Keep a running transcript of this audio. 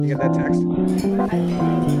You get that text?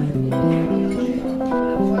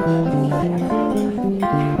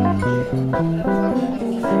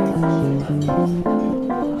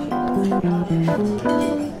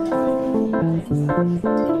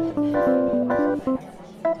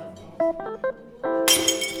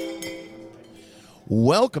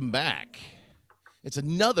 Welcome back. It's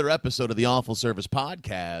another episode of the Awful Service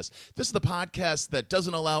Podcast. This is the podcast that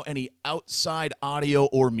doesn't allow any outside audio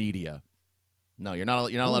or media. No, you're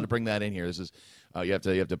not allowed to bring that in here. This is you have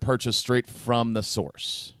to purchase straight from the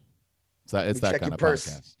source. It's that kind of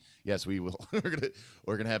podcast. Yes, we will.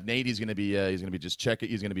 we're gonna have Nate. He's gonna be just checking.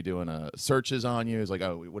 He's gonna be doing searches on you. He's like,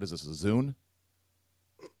 oh, what is this? A Zune?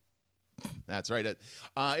 That's right.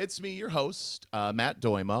 It's me, your host, Matt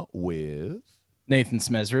Doima, with Nathan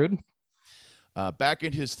Smezrud. Back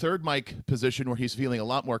in his third mic position where he's feeling a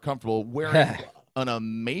lot more comfortable, wearing an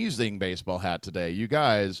amazing baseball hat today. You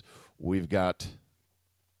guys, we've got...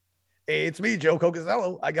 Hey, it's me, Joe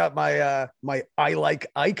Cocazello. I got my my I Like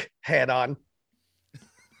Ike hat on.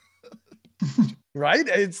 Right?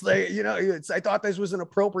 It's like, I thought this was an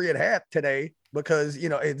appropriate hat today because,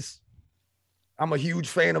 I'm a huge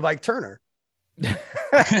fan of Ike Turner.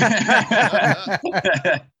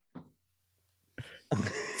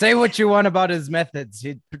 Say what you want about his methods.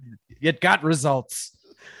 It got results.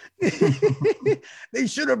 They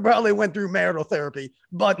should have probably went through marital therapy,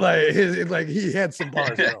 but he had some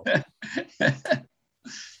bars.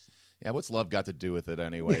 Yeah, what's love got to do with it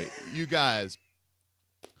anyway? You guys,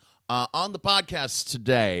 on the podcast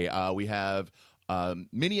today, we have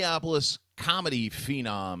Minneapolis comedy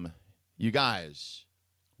phenom. You guys,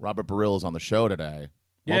 Robert Baril is on the show today.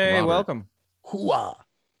 Yay, welcome. Hooah.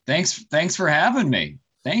 Thanks for having me.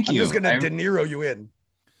 Thank you. I'm just gonna De Niro you in.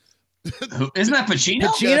 Isn't that Pacino?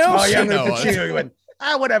 Pacino? Oh yeah, I'm gonna Pacino you in.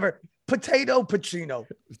 Whatever. Potato Pacino.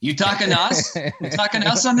 You talking to us? You talking to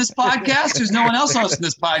us on this podcast? There's no one else hosting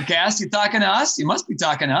this podcast. You talking to us? You must be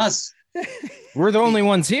talking to us. We're the only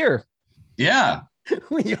ones here. Yeah.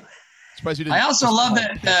 Surprised you didn't. I also love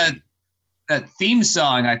that theme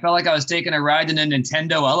song. I felt like I was taking a ride in a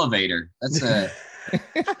Nintendo elevator. That's going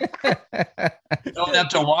up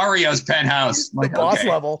to Wario's penthouse. The boss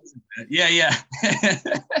level. Yeah.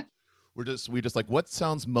 we just like, what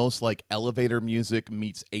sounds most like elevator music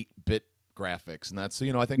meets 8-bit graphics, and that's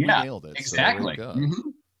I think we nailed it. Exactly. So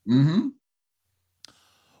Mm-hmm.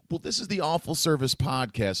 Well, this is the Awful Service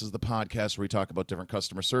Podcast. This is the podcast where we talk about different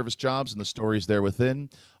customer service jobs and the stories there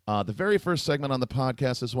within. The very first segment on the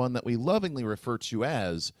podcast is one that we lovingly refer to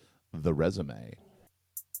as the resume.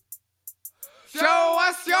 Show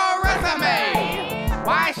us your resume.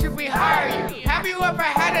 Why should we hire you? Have you ever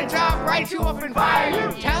had a job write you up and fire you?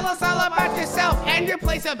 Tell us all about yourself and your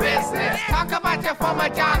place of business. Talk about your former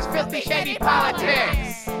jobs, filthy, shady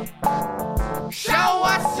politics. Show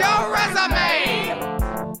us your resume.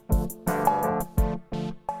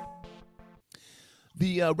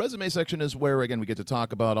 The resume section is where, again, we get to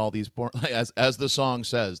talk about all these, as the song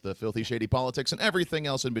says, the filthy, shady politics and everything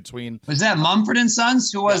else in between. Was that Mumford and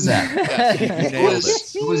Sons? Who was that?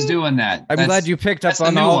 Yes, who was doing that? I'm glad you picked up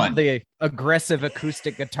on all the aggressive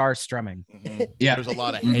acoustic guitar strumming. Mm-hmm. Yeah. There's a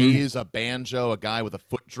lot of haze, a banjo, a guy with a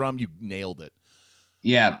foot drum. You nailed it.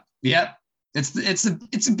 Yeah. Yep. It's a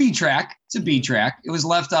B track. It's a B track. It was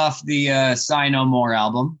left off the Sigh No More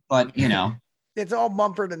album, but It's all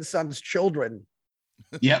Mumford and Sons children.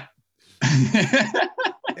 Yep.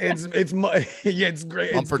 It's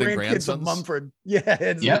great. Mumford and grandkids Grandsons. of Mumford.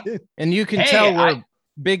 Yeah. Yep. And you can tell we're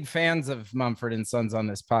big fans of Mumford and Sons on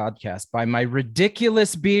this podcast by my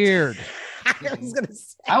ridiculous beard.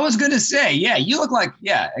 I was gonna say, yeah, you look like,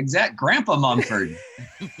 exact Grandpa Mumford.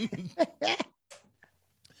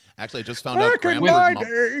 Actually, I just found out Grandpa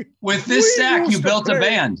with this sack, you built a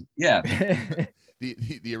band. Yeah.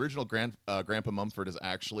 The original Grandpa Mumford is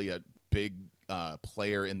actually a big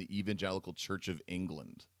player in the Evangelical Church of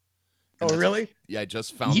England. Oh, really? Yeah, I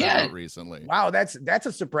just found that out recently. Wow, that's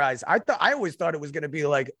a surprise. I always thought it was going to be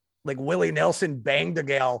like Willie Nelson banged a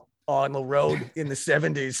gal on the road in the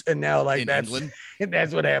 70s, and now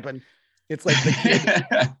that's what happened. It's like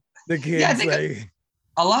the kids.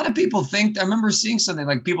 A lot of people think, I remember seeing something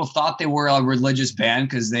like people thought they were a religious band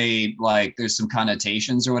because they there's some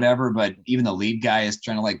connotations or whatever, but even the lead guy is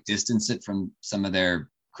trying to distance it from some of their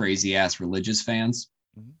crazy ass religious fans.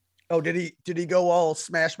 Oh, did he go all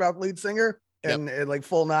Smash Mouth lead singer and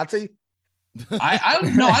full Nazi? I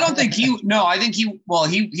don't know. I don't think I think he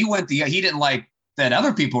went he didn't like that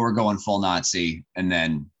other people were going full Nazi, and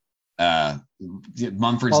then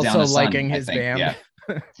Mumford's also down the liking sun, his band.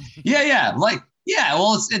 Yeah. Well,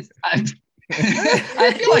 it's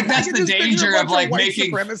I feel like that's the danger of like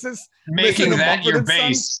making that your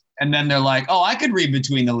base. And then they're like, oh, I could read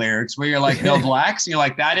between the lyrics where you're like, no blacks. You're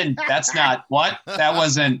like, that's not what, that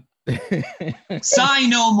wasn't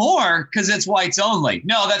sign no more because it's whites only.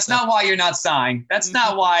 No, that's not why you're not signed. That's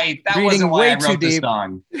not why, wasn't why I wrote the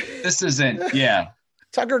song. This isn't, yeah.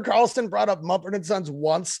 Tucker Carlson brought up Mumford & Sons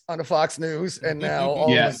once on a Fox News, and now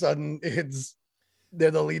all of a sudden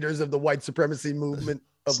they're the leaders of the white supremacy movement.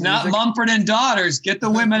 It's not Mumford and Daughters. Get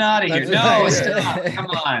the women out of here. No, stop. Come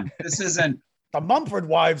on. This isn't. The Mumford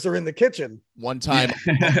wives are in the kitchen. One time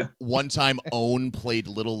Own played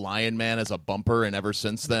Little Lion Man as a bumper, and ever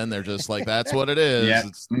since then they're just like, that's what it is. Yeah.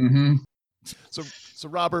 So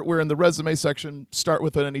Robert, we're in the resume section. Start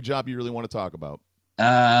with any job you really want to talk about.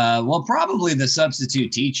 Well, probably the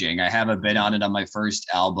substitute teaching. I have a bit on it on my first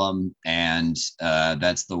album, and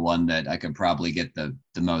that's the one that I could probably get the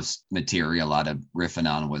most material out of riffing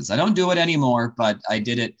on. I don't do it anymore, but I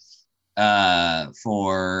did it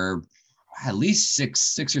for at least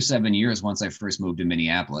six or 7 years once I first moved to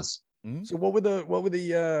Minneapolis. So what were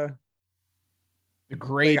the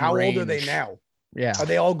grade? How old are they now? Yeah. Are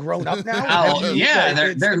they all grown up now?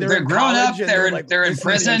 They're grown up. They're in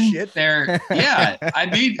prison. I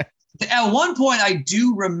mean, at one point I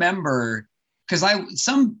do remember, because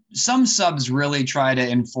some subs really try to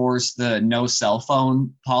enforce the no cell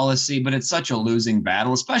phone policy, but it's such a losing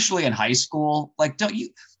battle, especially in high school. Like,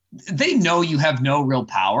 they know you have no real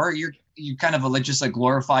power. You're kind of just a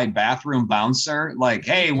glorified bathroom bouncer. Like,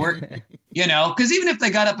 hey, we're, because even if they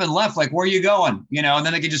got up and left, like, where are you going? And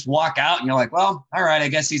then they could just walk out and you're like, well, all right, I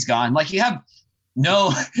guess he's gone. Like, you have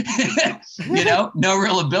no, no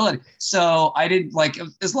real ability. So I didn't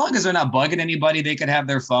as long as they're not bugging anybody, they could have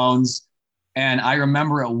their phones. And I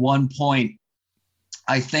remember at one point,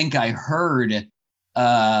 I think I heard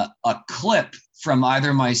a clip from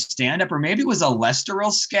either my stand-up or maybe it was a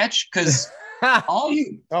Lesteral sketch, because I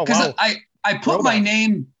put my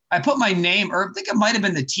name, or I think it might have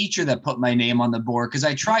been the teacher that put my name on the board, because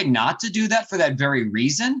I tried not to do that for that very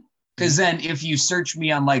reason. Because then if you search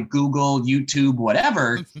me on like Google, YouTube,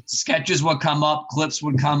 whatever, sketches would come up, clips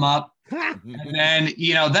would come up. And then,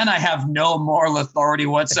 then I have no moral authority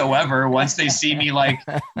whatsoever once they see me like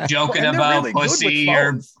joking about really pussy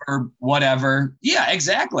or whatever. Yeah,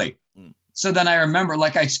 exactly. So then I remember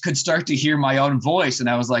like I could start to hear my own voice, and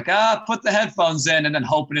I was like, put the headphones in, and then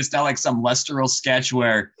hoping it's not like some Lesteral sketch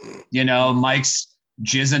where, Mike's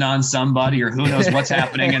jizzing on somebody or who knows what's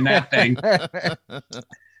happening in that thing.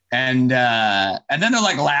 And then they're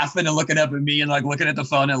like laughing and looking up at me and like looking at the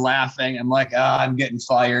phone and laughing. I'm like, I'm getting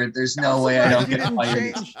fired. There's no way I don't get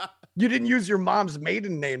fired. You didn't use your mom's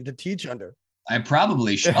maiden name to teach under. I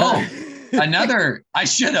probably should. Oh, I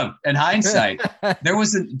should have in hindsight.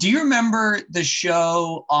 Do you remember the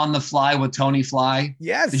show On the Fly with Tony Fly?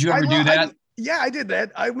 Yes. Did you ever do that? I did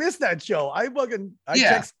that. I missed that show. I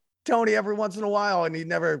text Tony every once in a while and he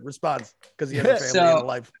never responds because he has a family and a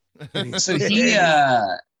life. So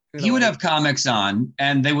he would have comics on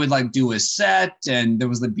and they would like do a set and there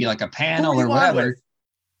would be like a panel or whatever.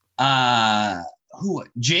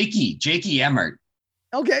 Jakey Emmert.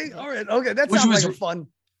 Okay. All right. Okay. That sounds like fun.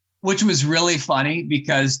 Which was really funny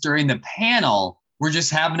because during the panel, we're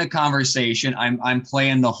just having a conversation. I'm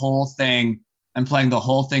playing the whole thing. I'm playing the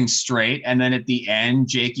whole thing straight. And then at the end,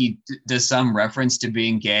 Jakey does some reference to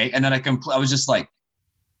being gay. And then I was just like,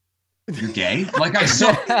 you're gay? Like I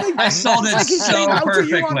sold it so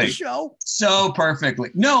perfectly. So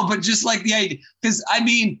perfectly. No, but just like the idea, because I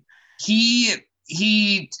mean, he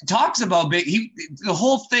talks about the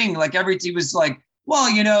whole thing, like he was like,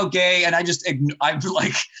 well, gay. And I'm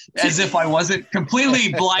like, as if I wasn't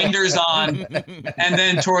completely blinders on. And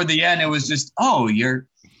then toward the end, it was just, you're,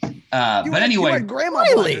 but anyway. You had grandma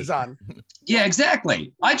blinders on. Yeah,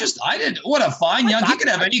 exactly. I did. What a fine young, he could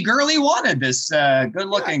have any girl he wanted, this good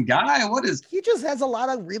looking guy. He just has a lot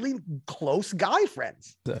of really close guy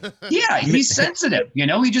friends. Yeah, he's sensitive.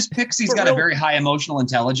 He just picks, he's got a very high emotional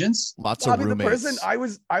intelligence. Lots of roommates. The person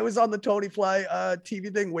I was on the Tony Fly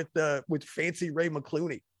TV thing with Fancy Ray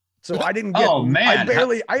McClooney. So I didn't get,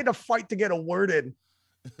 I had to fight to get a word in.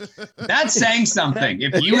 That's saying something.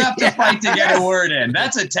 If you have to fight to get a word in,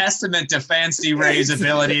 that's a testament to Fancy Ray's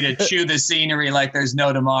ability to chew the scenery like there's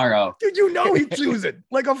no tomorrow. Dude, he chews it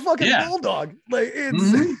like a fucking bulldog. Like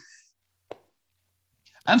it's.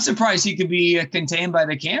 I'm surprised he could be contained by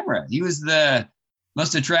the camera. He was the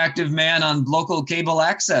most attractive man on local cable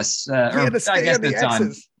access. I guess it's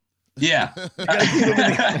on. Yeah.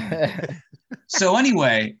 So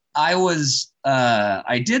anyway, I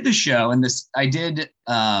did the show, and I did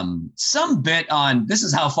some bit on, this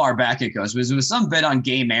is how far back it goes, it was some bit on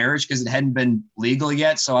gay marriage because it hadn't been legal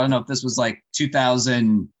yet. So I don't know if this was like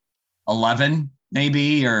 2011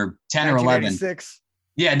 maybe, or 10 or 11.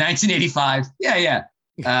 1985. Yeah.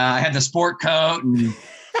 I had the sport coat and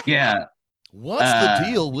yeah. What's the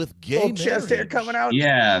deal with gay marriage? Chest hair coming out?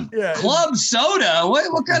 Yeah. Club soda.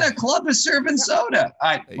 What kind of club is serving soda?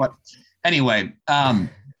 Anyway,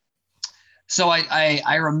 so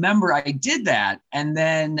I remember I did that. And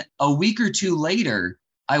then a week or two later,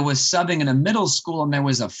 I was subbing in a middle school and there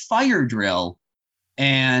was a fire drill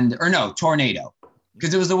tornado.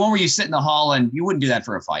 Because it was the one where you sit in the hall and you wouldn't do that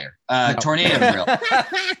for a fire. Tornado drill.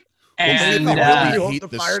 And really hate the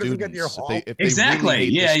fire doesn't get your hall. Exactly.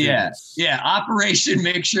 Really yeah. Operation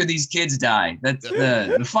make sure these kids die. That's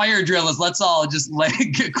the fire drill is let's all just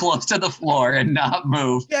get close to the floor and not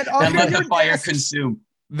move and let the fire consume.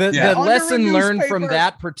 The lesson learned from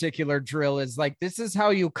that particular drill is like, this is how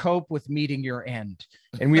you cope with meeting your end.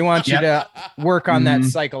 And we want you to work on that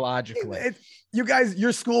psychologically. You guys,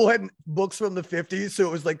 your school had books from the 50s. So it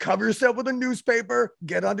was like, cover yourself with a newspaper,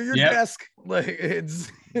 get under your desk. Like it's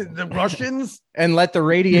the Russians. And let the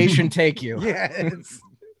radiation take you.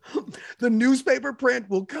 The newspaper print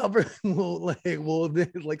will suck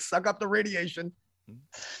up the radiation.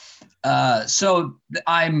 So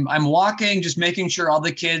I'm walking, just making sure all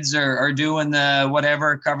the kids are doing the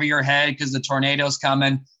whatever, cover your head because the tornado's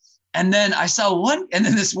coming. And then I saw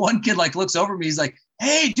this one kid like looks over at me. He's like,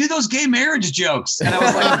 hey, do those gay marriage jokes. And I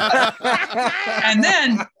was like,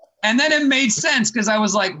 and then it made sense because I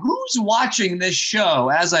was like, who's watching this show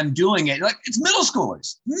as I'm doing it? Like, it's middle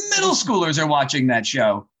schoolers. Middle schoolers are watching that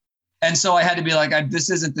show. And so I had to be like, this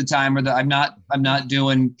isn't the time, or I'm not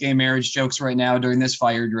doing gay marriage jokes right now during this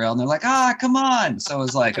fire drill. And they're like, come on. So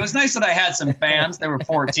it was nice that I had some fans. They were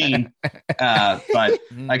 14, but I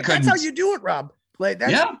couldn't. That's how you do it, Rob. Like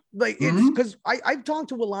that's because I've talked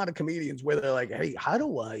to a lot of comedians where they're like, hey, how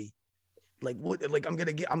do I I'm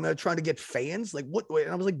gonna try to get fans. Like what?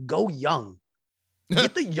 And I was like, go young.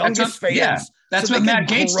 Get the youngest fans. Yeah, that's what Matt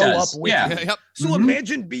Gaetz does. So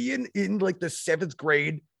imagine being in like the 7th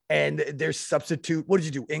grade and their substitute. What did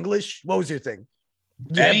you do? English? What was your thing?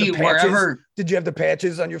 Wherever. Did you have the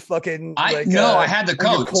patches on your fucking? I had the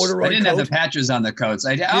coats. I didn't have the patches on the coats.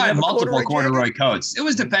 I had multiple corduroy coats. It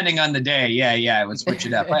was depending on the day. Yeah. I would switch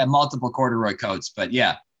it up. I had multiple corduroy coats, but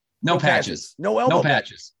no patches. No elbow. No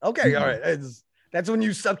patches. Okay, all right. That's when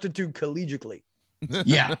you substitute collegially.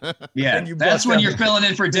 Yeah. That's when you're filling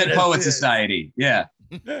in for Dead Poet Society. Yeah.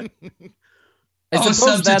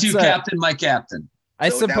 Substitute captain, my captain. I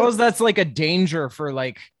suppose that's like a danger for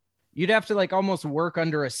like. You'd have to like almost work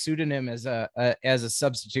under a pseudonym as a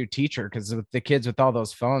substitute teacher, because with the kids with all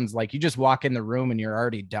those phones, like you just walk in the room and you're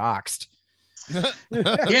already doxxed.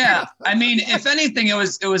 Yeah, I mean, if anything, it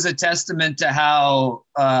was a testament to how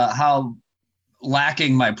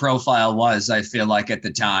lacking my profile was. I feel like at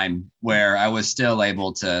the time, where I was still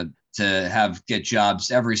able to get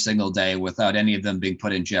jobs every single day without any of them being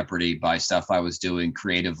put in jeopardy by stuff I was doing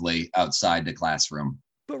creatively outside the classroom.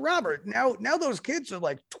 But Robert, now those kids are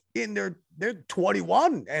like they're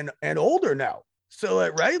 21 and older now. So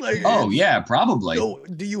right, like probably. So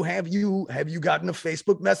do you have you gotten a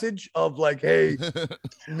Facebook message of like, hey,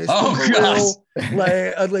 Mr. Burrell,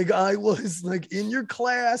 like I was like in your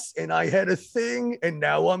class and I had a thing and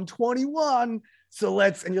now I'm 21. So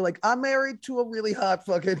and you're like, I'm married to a really hot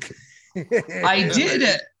fucking. I did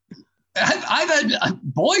it. I've had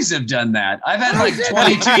boys have done that. I've had like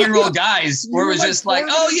 22-year-old guys where it was just like,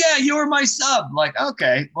 oh yeah, you were my sub. Like,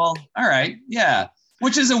 okay, well, all right, yeah.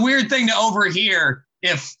 Which is a weird thing to overhear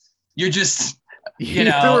if you're just,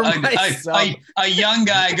 a young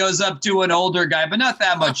guy goes up to an older guy, but not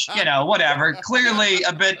that much, whatever. Clearly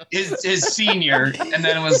a bit his senior, and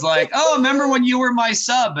then it was like, oh, remember when you were my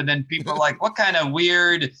sub? And then people are like, what kind of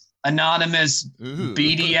weird anonymous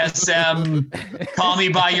BDSM call me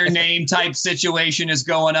by your name type situation is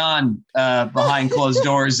going on behind closed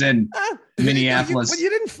doors in Minneapolis. But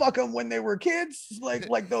you didn't fuck them when they were kids,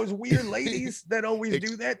 like those weird ladies that always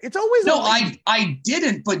do that. It's always I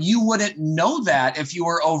didn't, but you wouldn't know that if you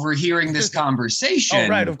were overhearing this conversation. Oh,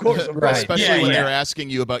 right, of course, right. Especially when they're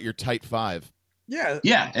asking you about your tight 5. Yeah,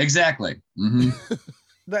 exactly. Mm-hmm.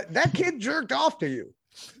 that kid jerked off to you.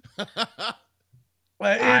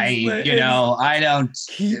 I don't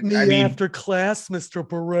keep me after class, Mr.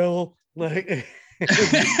 Burrell. Like,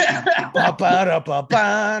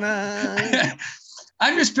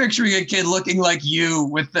 I'm just picturing a kid looking like you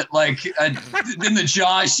with the in the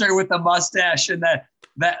jaw shirt with the mustache and that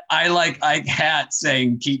that I hat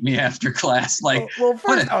saying "keep me after class." Like, well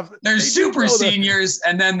first off, there's super seniors,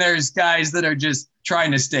 and then there's guys that are just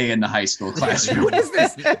trying to stay in the high school classroom. What is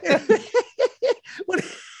this?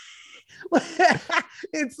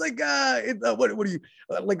 It's like what are you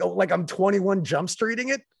like I'm 21 Jump Streeting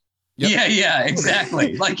it? Yep. Yeah,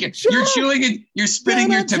 exactly. Like you're chewing it, you're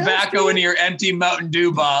spitting your tobacco into your empty Mountain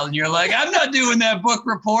Dew bottle, and you're like, I'm not doing that book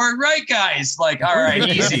report, right, guys? Like, all right,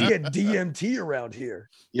 easy. Get DMT around here.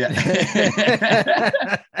 Yeah.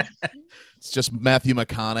 It's just Matthew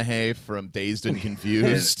McConaughey from Dazed and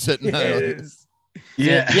Confused.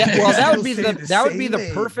 Yeah. Well, that would be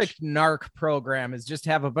the perfect narc program, is just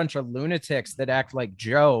have a bunch of lunatics that act like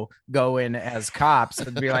Joe go in as cops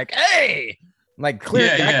and be like, hey, like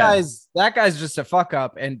clear that guy's just a fuck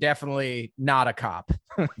up and definitely not a cop.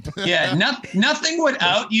 Yeah, nothing would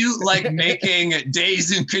out you like making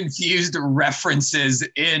Dazed and Confused references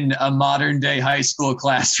in a modern day high school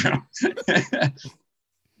classroom.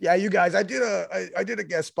 Yeah, you guys, I did a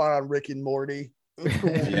guest spot on Rick and Morty.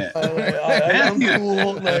 Yeah. I'm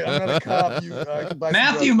cool. Like, I'm not a cop.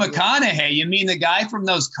 Matthew McConaughey, you mean the guy from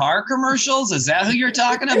those car commercials? Is that who you're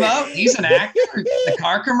talking about? He's an actor. The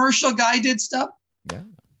car commercial guy did stuff. Yeah.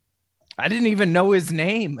 I didn't even know his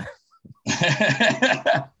name.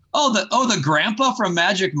 The grandpa from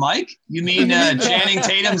Magic Mike? You mean Channing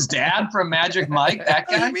Tatum's dad from Magic Mike? That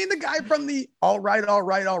guy? You mean the guy from the all right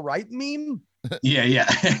meme? Yeah.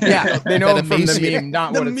 Yeah, they know him from the meme,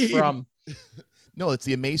 not what it's from. No, it's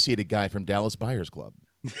the emaciated guy from Dallas Buyers Club.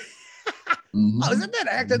 Oh, isn't that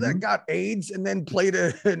actor that got AIDS and then played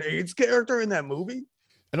an AIDS character in that movie?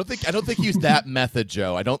 I don't think he used that method,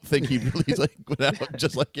 Joe. I don't think he really like went out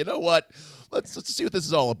just like, you know what? Let's see what this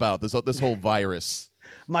is all about. This whole virus.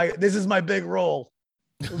 This is my big role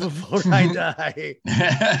before I die.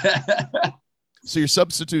 So you're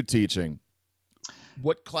substitute teaching.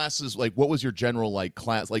 What classes, like, what was your general like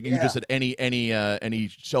class? Like, you just said any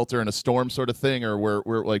shelter in a storm sort of thing, or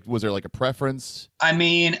where like, was there like a preference? I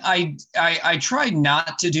mean, I tried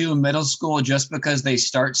not to do middle school just because they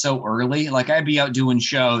start so early. Like, I'd be out doing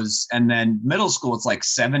shows, and then middle school, it's like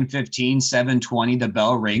 7:15, 7:20, the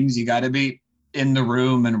bell rings. You got to be in the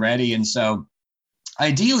room and ready. And so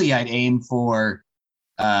ideally I'd aim for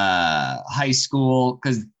high school,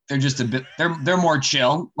 because they're just a bit, they're more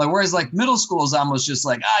chill. Like, whereas like middle school is almost just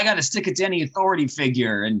like, I got to stick it to any authority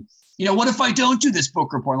figure. And, you know, what if I don't do this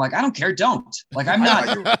book report? Like, I don't care. Don't. Like, I'm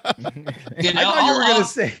not, you know, I thought you were going to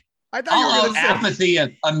say apathy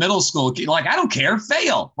at a middle school. Like, I don't care.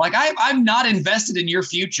 Fail. Like, I'm not invested in your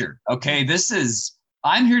future. Okay.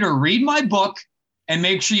 I'm here to read my book and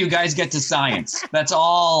make sure you guys get to science. That's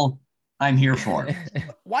all I'm here for.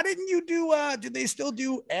 Why didn't you did they still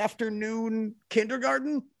do afternoon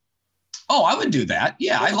kindergarten? Oh, I would do that.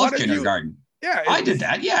 Yeah, I love kindergarten. I did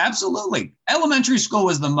that. Yeah, absolutely. Elementary school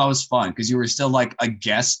was the most fun because you were still like a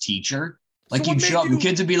guest teacher. Like, you'd show up and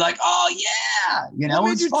kids would be like, oh, yeah. You know,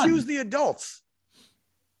 it's fun. Choose the adults?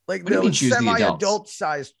 Like the semi-adult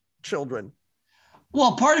sized children.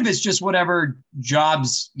 Well, part of it's just whatever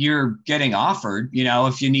jobs you're getting offered, you know,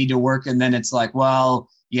 if you need to work, and then it's like, well,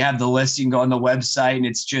 you have the list, you can go on the website, and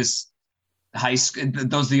it's just high school.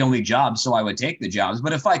 Those are the only jobs. So I would take the jobs.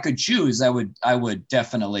 But if I could choose, I would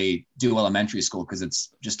definitely do elementary school because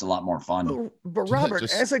it's just a lot more fun. But Robert,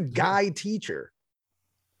 as a guy teacher,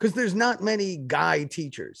 because there's not many guy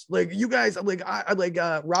teachers like you guys,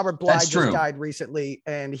 Robert Bly just died recently,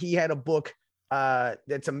 and he had a book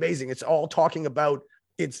that's amazing. It's all talking about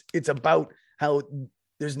it's about how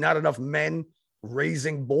there's not enough men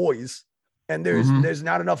raising boys. And there's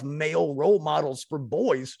not enough male role models for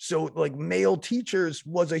boys. So like male teachers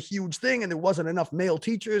was a huge thing, and there wasn't enough male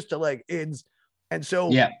teachers to like kids. And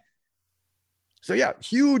so,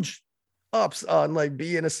 huge ups on like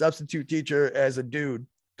being a substitute teacher as a dude.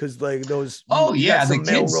 Cause like those, the male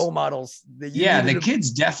kids, role models. The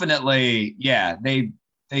kids definitely,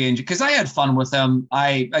 they enjoy, because I had fun with them.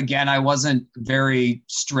 I wasn't very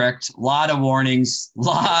strict. A lot of warnings. And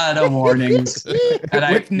I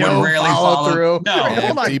would rarely follow through. No,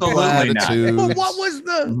 absolutely not. But what was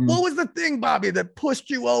the thing, Bobby, that pushed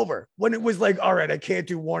you over when it was like, all right, I can't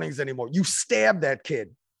do warnings anymore? You stabbed that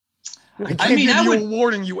kid. I mean, give you a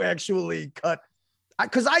warning. You actually cut.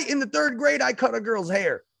 Because in the third grade, I cut a girl's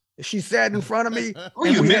hair. She sat in front of me. Oh,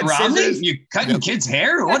 you Mitt Romney? You cutting kids'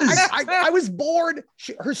 hair? What is? I was bored.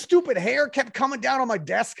 Her stupid hair kept coming down on my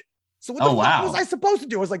desk. So what the fuck was I supposed to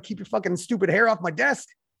do? I was like, keep your fucking stupid hair off my desk,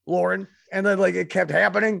 Lauren. And then like it kept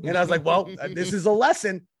happening, and I was like, well, this is a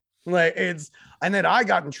lesson. Like and then I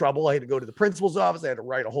got in trouble. I had to go to the principal's office. I had to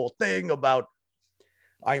write a whole thing about,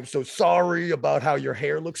 I am so sorry about how your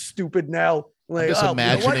hair looks stupid now. Like, I'm just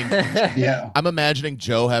imagining. Yeah. I'm imagining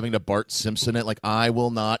Joe having to Bart Simpson it. Like, I will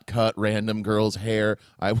not cut random girl's hair.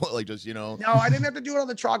 I will No, I didn't have to do it on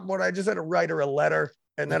the chalkboard. I just had to write her a letter,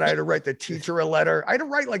 and then I had to write the teacher a letter. I had to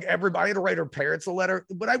write like everybody. I had to write her parents a letter.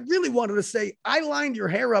 But I really wanted to say, I lined your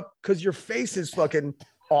hair up because your face is fucking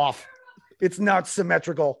off. It's not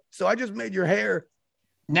symmetrical. So I just made your hair.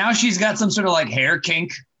 Now she's got some sort of like hair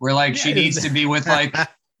kink where like she needs to be with like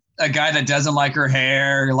a guy that doesn't like her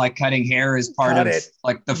hair, like cutting hair is part of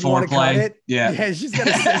like the foreplay. Yeah, she's got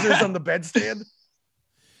a scissors on the bedstand.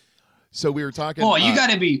 So we were talking. Oh, you got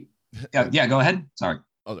to be. Yeah, go ahead. Sorry.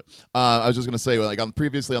 I was just gonna say, like,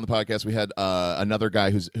 previously on the podcast, we had another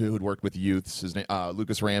guy who had worked with youths. His name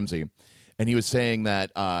Lucas Ramsey, and he was saying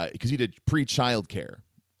that because he did pre-child care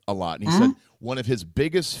a lot, and he said one of his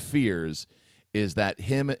biggest fears is that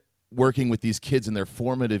him working with these kids in their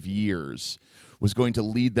formative years was going to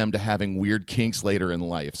lead them to having weird kinks later in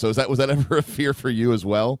life. So was that ever a fear for you as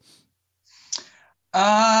well?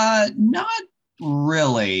 Not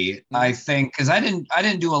really. I think because I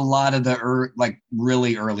didn't do a lot of the like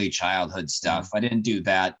really early childhood stuff. I didn't do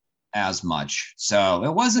that as much, so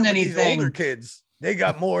it wasn't anything. Older kids, they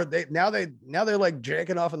got more. Now they're like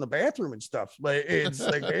jacking off in the bathroom and stuff. Like it's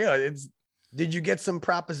like Did you get some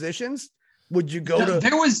propositions? Would you go to?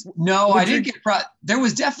 There was no. I didn't get. There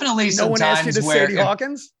was definitely some no one times asked you to where Sadie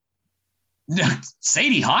Hawkins. No,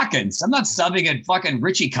 Sadie Hawkins. I'm not subbing at fucking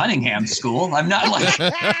Richie Cunningham school. I'm not like.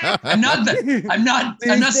 I'm not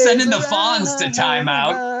sending the Fonz to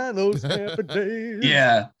timeout.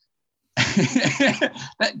 Yeah.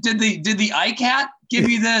 Did the ICAT give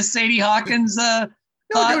you the Sadie Hawkins? No,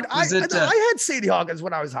 dude. I had Sadie Hawkins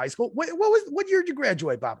when I was high school. What year did you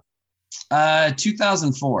graduate, Bob?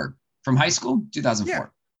 2004. From high school,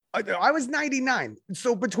 2004. Yeah. I was 99.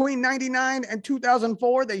 So between 99 and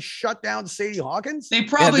 2004, they shut down Sadie Hawkins. They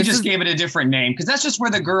probably just gave it a different name because that's just where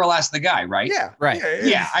the girl asked the guy, right? Yeah. Right.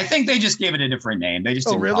 Yeah. I think they just gave it a different name. They just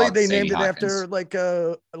didn't really? Call it they Sadie named Hawkins. It after like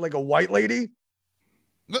a white lady.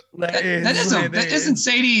 Isn't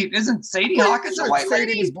Sadie Hawkins a white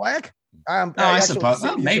lady? Sadie was black. I suppose.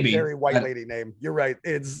 Well, maybe. A very white lady name. You're right.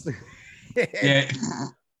 It's yeah.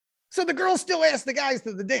 So the girls still ask the guys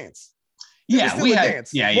to the dance. Yeah, we had.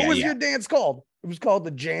 Dance. What was your dance called? It was called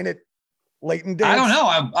the Janet Layton dance. I don't know.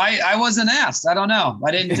 I wasn't asked. I don't know.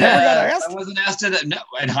 I didn't. I wasn't asked to the. No,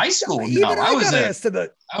 in high school. No, I was asked to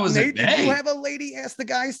the. I was. Nate, did you have a lady ask the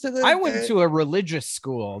guys to the? I went to a religious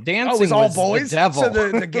school. Dancing was all boys. The devil. So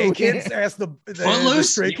the gay kids asked the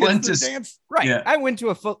straight kids to dance. Right. Yeah. I went to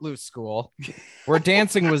a Footloose school where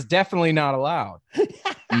dancing was definitely not allowed.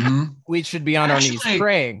 We should be on our knees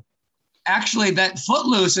praying. Actually, that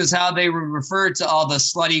Footloose is how they would refer to all the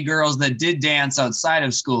slutty girls that did dance outside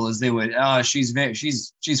of school. As they would, she's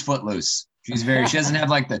footloose. She doesn't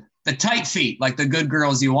have like the tight feet like the good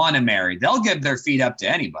girls you want to marry. They'll give their feet up to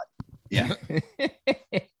anybody. Yeah. Did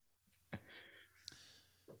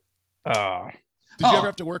you ever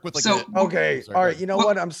have to work with like? All right. You know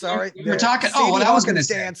what? I'm sorry. We're talking. What I was going to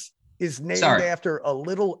say. Dance is named after a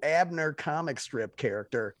little Abner comic strip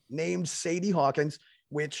character named Sadie Hawkins,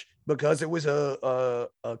 which, because it was a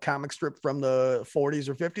comic strip from the 40s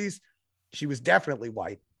or 50s, she was definitely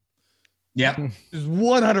white. Yeah. She was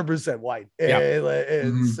 100% white.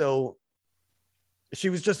 And so she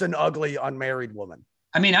was just an ugly, unmarried woman.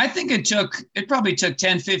 I mean, I think it probably took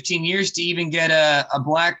 10, 15 years to even get a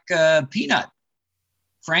black Peanut.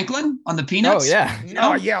 Franklin on the Peanuts? Oh, yeah.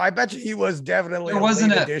 Oh, yeah. I bet you he was definitely there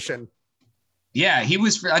wasn't an addition. Yeah, he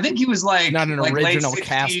was. I think he was like not an original late 60s.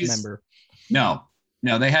 Cast member.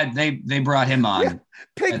 No, they brought him on. Yeah.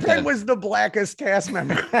 Pigpen was the blackest cast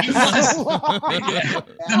member. He was.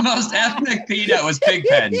 The most ethnic Peanut was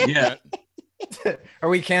Pigpen. Yeah. Are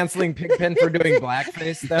we canceling Pigpen for doing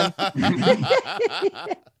blackface then?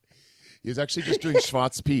 He was actually just doing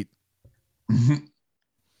Schwartz Pete.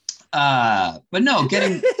 But no,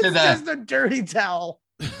 getting to the just a dirty towel.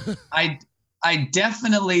 I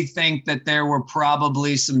definitely think that there were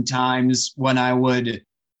probably some times when I would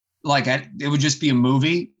it would just be a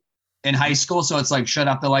movie in high school. So it's like Shut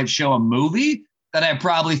Up the Lights, show a movie that I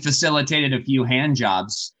probably facilitated a few hand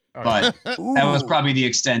jobs, but that was probably the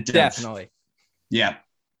extent of definitely. Yeah.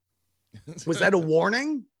 Was that a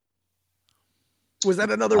warning? Was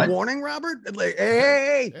that another warning, Robert? Like,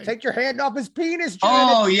 hey, take your hand off his penis, Janet.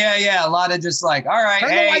 Oh, yeah. A lot of just like, all right,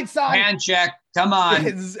 hey, hand check. Come on.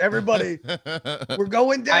 Everybody. We're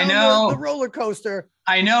going down the roller coaster.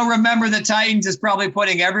 I know. Remember the Titans is probably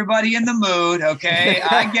putting everybody in the mood. Okay.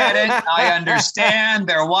 I get it. I understand.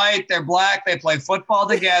 They're white. They're black. They play football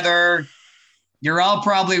together. You're all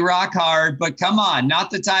probably rock hard, but come on.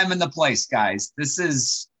 Not the time and the place, guys. This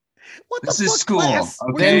is What This the is fuck school, class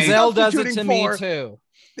were okay? you Denzel does it to substituting me for too.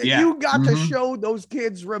 that Yeah. You got to Mhm. show those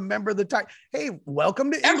kids remember the time. Hey,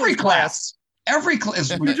 welcome to Every English class. Every class.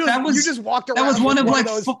 You just walked around. That was one with of like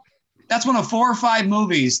those. that's one of 4 or 5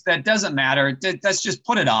 movies that doesn't matter. That's just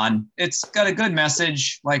put it on. It's got a good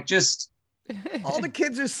message. Like just All the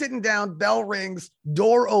kids are sitting down. Bell rings.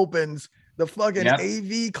 Door opens. The fucking Yep.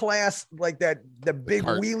 AV class, like the big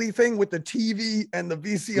cart. wheelie thing with the TV and the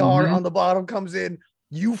VCR Mhm. on the bottom comes in.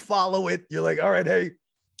 You follow it. You're like, all right, hey,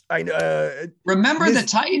 remember Miss- the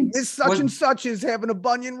Titans. Miss such and such is having a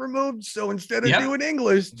bunion removed. So instead of Yep. doing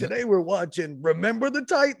English, today we're watching Remember the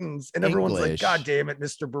Titans. And everyone's like, English. God damn it,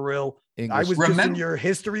 Mr. Burrill. I English. was just in Remember- your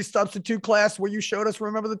history substitute class where you showed us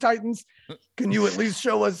Remember the Titans. Can you at least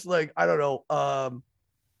show us, like, I don't know,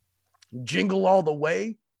 Jingle All the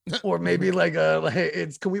Way? Or maybe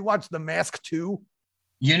can we watch The Mask 2?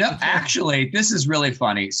 You know, actually, this is really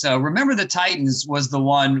funny. So Remember the Titans was the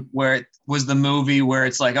one where it was the movie where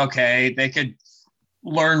it's like, okay, they could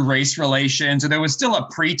learn race relations, or there was still a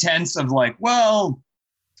pretense of like, well,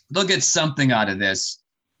 they'll get something out of this.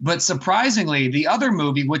 But surprisingly, the other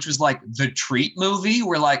movie, which was like the treat movie,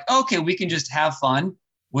 where like, okay, we can just have fun,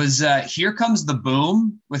 was Here Comes the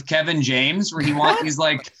Boom with Kevin James, where he's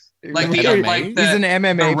like the He's an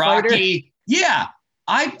MMA the fighter. Rocky. Yeah.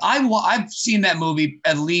 I've seen that movie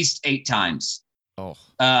at least 8 times. Oh,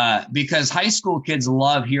 Because high school kids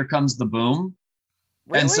love Here Comes the Boom.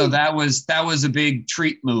 And so Really? that was a big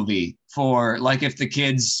treat movie for like if the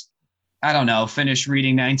kids, I don't know, finish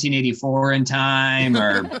reading 1984 in time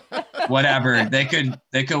or whatever, they could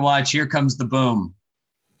watch Here Comes the Boom.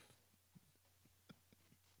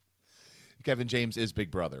 Kevin James is Big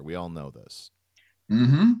Brother. We all know this.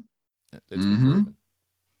 Mm-hmm. It's been Mhm. proven.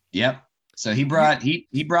 Yep. So he brought the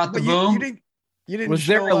But boom. you didn't Was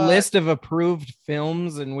there show, a list of approved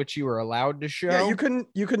films in which you were allowed to show? Yeah,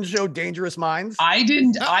 you couldn't show Dangerous Minds. I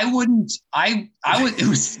didn't. I wouldn't. I would. It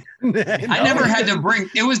was. I never had to bring.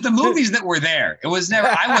 It was the movies that were there. It was never.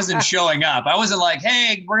 I wasn't showing up. I wasn't like,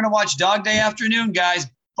 hey, we're gonna watch Dog Day Afternoon, guys.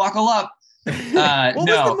 Buckle up. What No,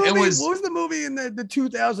 was the it movie? was. What was the movie in the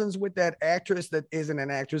 2000s with that actress that isn't an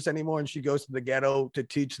actress anymore, and she goes to the ghetto to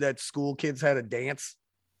teach that school kids how to dance?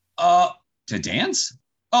 To dance.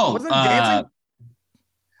 Oh, Wasn't it dancing?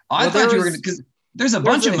 I Well, thought you were there's- gonna because there's a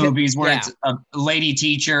bunch of movies where yeah. it's a lady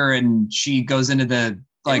teacher and she goes into the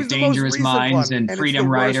was like the most Dangerous recent Minds one, and and it's Freedom the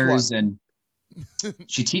worst Riders one. and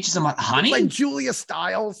she teaches them It's honey. like Julia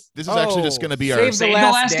Stiles. This is actually just going to be our. Save the Save the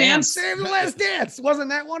Last Last Dance. Save the Last Dance. Wasn't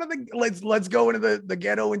that one of the let's go into the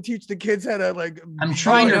ghetto and teach the kids how to like? I'm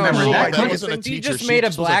trying to no, remember she- that. that wasn't a She teacher. just She made a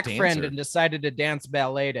just was black dancer. friend and decided to dance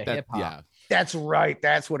ballet to That- hip hop. Yeah. That's right.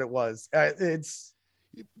 That's what it was.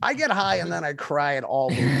 I get high and then I cry at all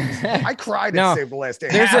movies. I cried No, at Save the Last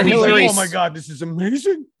Dance. there's a I was like, Hillary- oh my god, this is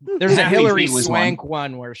amazing. There's a Happy Hillary Feet was Swank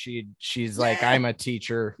one where she's like, I'm a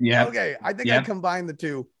teacher. Yeah. Okay, I think I Yep. combined the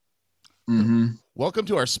two. Mm-hmm. Welcome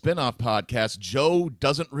to our spin-off podcast. Joe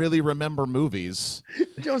doesn't really remember movies.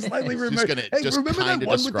 Joe slightly He's remember. gonna Hey, just remember that kinda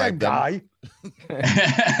one with that describe them.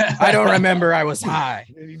 guy? I don't remember I was high.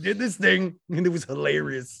 And he did this thing, and it was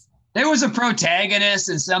hilarious. There was a protagonist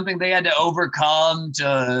and something they had to overcome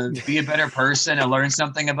to be a better person and learn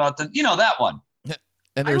something about them. You know that one.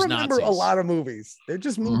 And I there's remember Nazis. a lot of movies. They're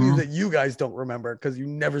just movies Mhm. that you guys don't remember because you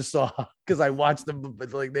never saw. Because I watched them,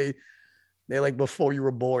 but like they like before you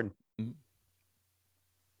were born. Mhm.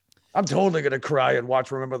 I'm totally gonna cry and watch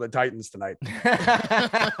Remember the Titans tonight.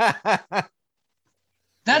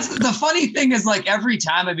 That's the funny thing is like every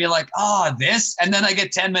time I'd be like, oh, this. And then I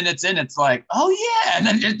get 10 minutes in, it's like, oh, yeah. And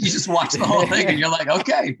then you just watch the whole thing and you're like,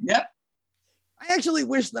 okay, yep. I actually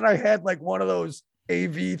wish that I had like one of those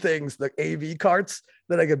AV things, the AV carts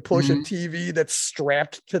that I could push a TV that's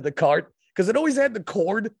strapped to the cart because it always had the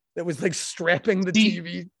cord that was like strapping the See,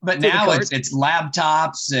 TV. But to the now cart. it's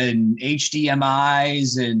laptops and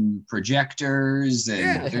HDMIs and projectors. And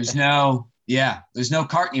Yeah. there's no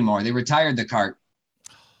cart anymore. They retired the cart.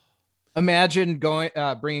 Imagine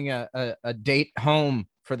bringing a date home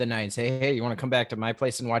for the night and say, hey, you want to come back to my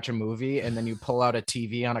place and watch a movie? And then you pull out a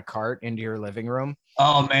TV on a cart into your living room.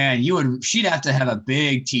 Oh, man, she'd have to have a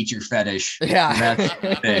big teacher fetish. Yeah. That's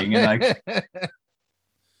the thing. And like,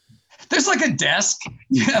 there's like a desk.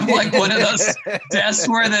 You have like one of those desks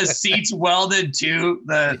where the seat's welded to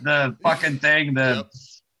the fucking thing. The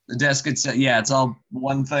desk itself. Yeah, it's all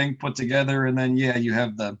one thing put together. And then, yeah, you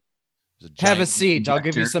have the. Have a seat. I'll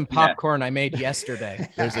give you projector. some popcorn I made yesterday.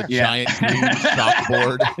 There's a Yeah. giant green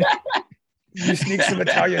chalkboard. You sneak some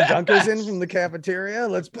Italian dunkers in from the cafeteria.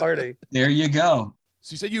 Let's party. There you go.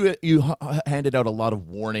 So you said you handed out a lot of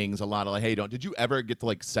warnings, a lot of like, hey, don't. Did you ever get to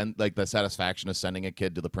like send like the satisfaction of sending a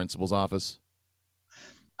kid to the principal's office?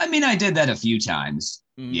 I mean, I did that a few times.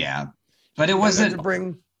 Yeah, but it wasn't.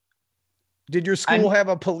 Did your school have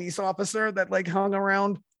a police officer that like hung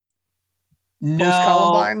around? No,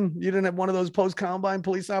 post-Columbine? You didn't have one of those post-Columbine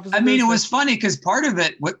police officers? I mean, it was funny because part of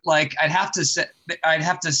it, like, I'd have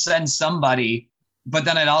to send somebody, but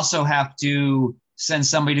then I'd also have to send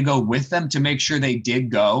somebody to go with them to make sure they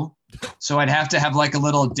did go. So I'd have to have like a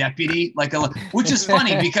little deputy, which is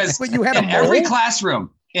funny because but you had in every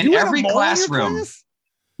classroom,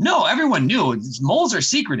 no, everyone knew moles are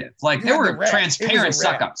secretive. Like there were transparent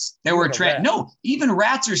suck-ups. There were even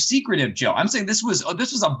rats are secretive, Joe. I'm saying this was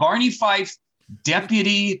a Barney Fife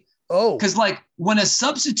deputy. Oh, because like when a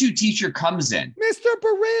substitute teacher comes in, Mr.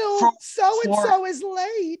 Burrell, so is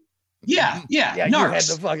late. Yeah. You had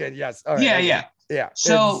the fucking yes. All right, yeah.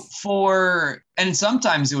 So and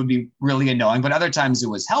sometimes it would be really annoying, but other times it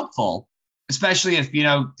was helpful, especially if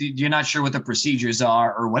you're not sure what the procedures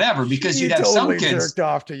are or whatever, because you'd have totally some kids jerked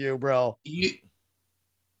off to you, bro.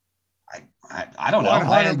 I don't know.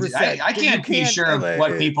 I can't be sure of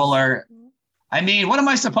what people are. I mean, what am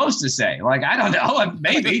I supposed to say? Like, I don't know,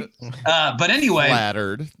 maybe. But anyway,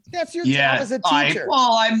 flattered. That's your job as a teacher.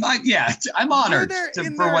 I'm honored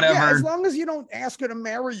for whatever. Yeah, as long as you don't ask her to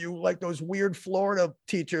marry you like those weird Florida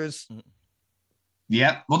teachers.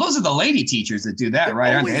 Yeah. Well, those are the lady teachers that do that,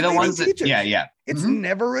 right? Aren't they the ones that? Yeah. It's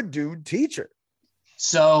never a dude teacher.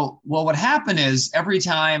 So, what would happen is every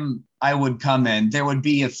time I would come in, there would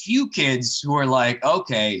be a few kids who are like,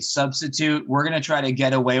 okay, substitute, we're going to try to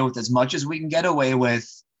get away with as much as we can get away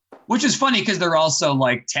with, which is funny because they're also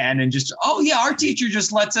like 10 and just, oh yeah, our teacher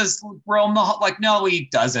just lets us roam the, like, no, he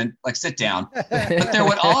doesn't, like, sit down. But there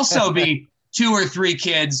would also be 2 or 3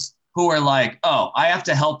 kids who are like, oh, I have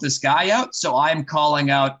to help this guy out. So I'm calling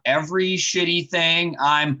out every shitty thing.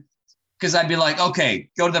 Because I'd be like, okay,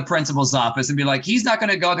 go to the principal's office and be like, he's not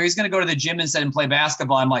going to go there. He's going to go to the gym instead and play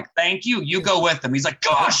basketball. I'm like, thank you. You go with him. He's like,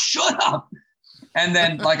 gosh, shut up. And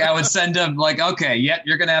then like I would send him like, okay,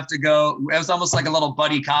 you're going to have to go. It was almost like a little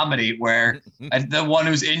buddy comedy where the one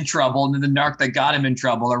who's in trouble and then the narc that got him in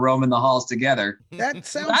trouble are roaming the halls together. That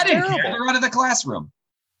sounds I didn't terrible. care. They're out of the classroom.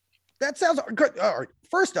 That sounds good. All right.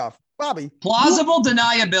 First off, Bobby. Plausible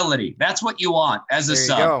deniability. That's what you want as a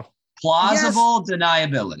sub. Go. Plausible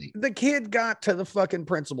deniability. The kid got to the fucking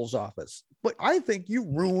principal's office, but I think you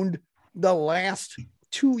ruined the last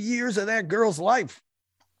 2 years of that girl's life,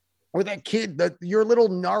 or that kid, your little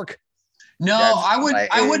narc. No, I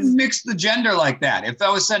wouldn't mix the gender like that. If I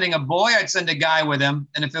was sending a boy, I'd send a guy with him,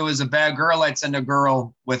 and if it was a bad girl, I'd send a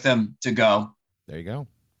girl with him to go. There you go.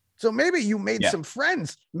 So maybe you made some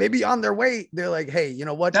friends. Maybe on their way, they're like, hey, you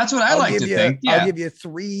know what? That's what I like to think. Yeah. I'll give you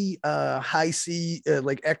 3 high C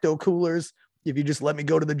like ecto coolers if you just let me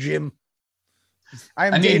go to the gym.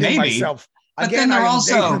 I'm dating myself. But again, then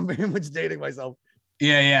I'm very much dating myself.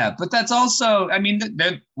 Yeah. But that's also, I mean,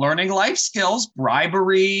 they're learning life skills,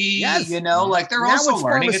 bribery, like they're now also it's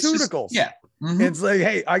learning pharmaceuticals. It's like,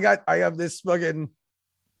 hey, I have this fucking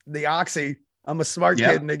the Oxy. I'm a smart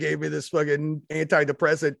kid and they gave me this fucking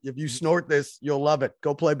antidepressant. If you snort this, you'll love it.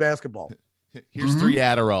 Go play basketball. Here's 3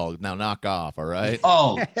 Adderall. Now knock off. All right.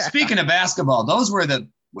 Oh, speaking of basketball, those were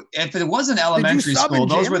if it wasn't elementary school,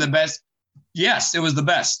 those were the best. Yes, it was the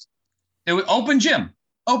best. It was open gym,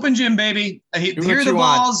 baby. Hear the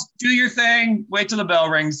balls, do your thing, wait till the bell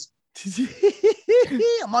rings.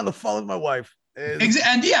 I'm on the phone with my wife. And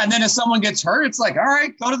then if someone gets hurt, it's like, all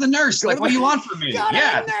right, go to the nurse. What do you want from me?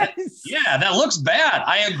 That looks bad.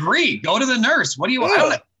 I agree. Go to the nurse. What do you want?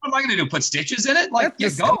 What am I going to do? Put stitches in it? Like,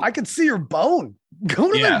 go. I can see your bone.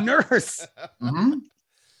 Go to the nurse.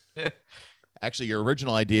 Actually, your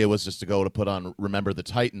original idea was just to go to put on Remember the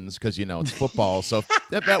Titans because, it's football. So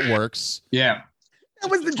that works. Yeah. That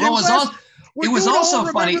was the gym it was also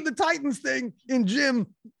funny. Remember the Titans thing in gym.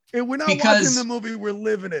 And we're not watching the movie. We're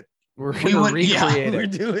living it. We would recreate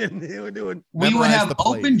it. We would have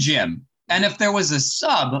open gym. And if there was a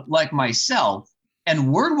sub like myself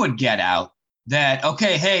and word would get out that,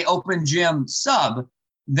 okay, hey, open gym sub,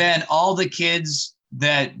 then all the kids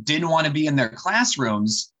that didn't want to be in their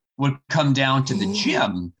classrooms would come down to the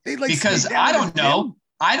gym because I don't know.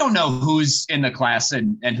 I don't know who's in the class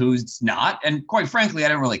and who's not. And quite frankly, I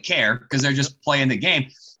don't really care because they're just playing the game,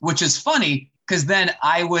 which is funny because then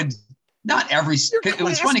I would not every. It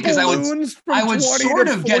was funny because I would sort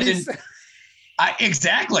of get in.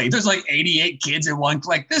 Exactly. There's like 88 kids in one.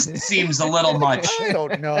 Like this seems a little much. I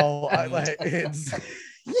don't know. But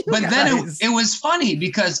then it was funny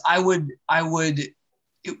because I would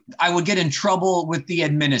get in trouble with the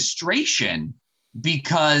administration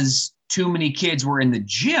because too many kids were in the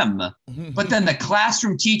gym, but then the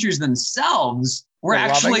classroom teachers themselves were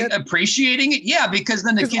actually appreciating it. Yeah, because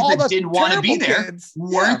then the kids that didn't want to be there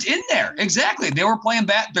weren't in there. Exactly. They were playing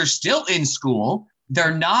they're still in school.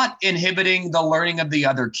 They're not inhibiting the learning of the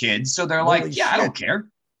other kids. So they're like, I don't care.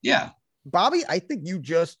 Yeah. Bobby, I think you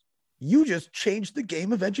just changed the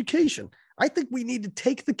game of education. I think we need to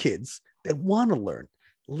take the kids that want to learn,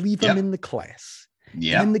 leave them in the class.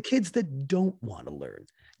 Yeah. And the kids that don't want to learn,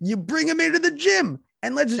 you bring them into the gym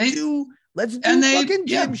and let's do fucking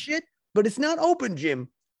gym shit, but it's not open gym.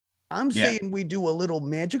 I'm saying we do a little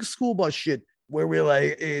magic school bus shit where we're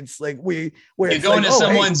like, it's like we're going into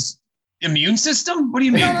someone's immune system. What do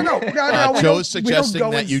you mean? No. Joe's suggesting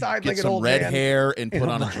that you get some red hair and put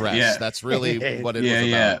on a dress. Yeah. That's really what it was about.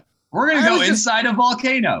 Yeah. We're going to go inside a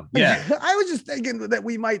volcano. Yeah. I was just thinking that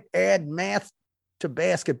we might add math to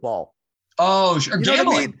basketball. Oh, sure.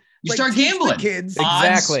 Gambling. You start gambling. Kids.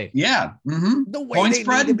 Exactly. Yeah. Mm-hmm. The way they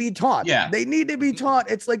need to be taught. Yeah. They need to be taught.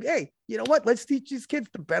 It's like, hey, you know what? Let's teach these kids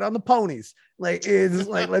to bet on the ponies. Like, it's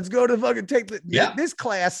like, let's go to fucking take this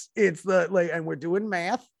class. It's and we're doing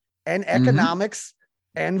math and economics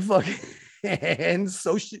and fucking and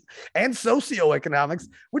socioeconomics.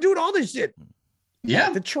 We're doing all this shit.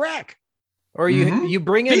 Yeah. The track. Or you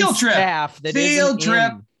bring in staff that field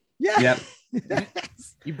trip. Yeah. Yep.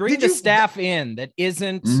 You bring the staff in that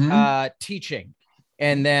isn't teaching,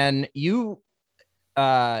 and then you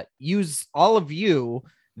use all of you,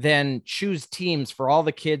 then choose teams for all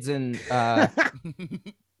the kids in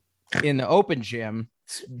in the open gym,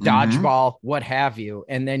 dodgeball, what have you,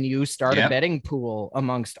 and then you start a betting pool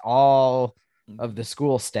amongst all of the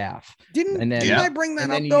school staff. Didn't I bring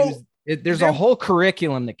that up though? There's a whole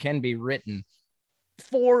curriculum that can be written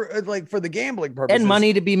for the gambling purposes and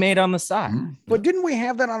money to be made on the side. But didn't we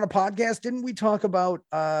have that on a podcast? Didn't we talk about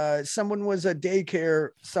someone was a daycare,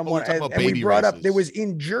 and we brought up there was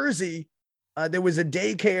in Jersey, there was a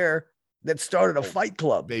daycare that started a fight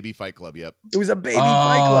club. Baby fight club, yep. It was a baby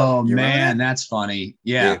fight club. Oh man, that's funny.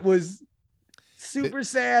 Yeah. It was super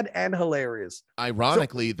sad and hilarious.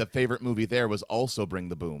 Ironically, the favorite movie there was also Bring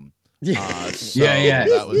the Boom. Yeah.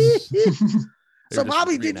 That was So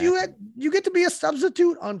Bobby, did you get to be a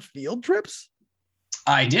substitute on field trips?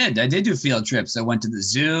 I did do field trips. I went to the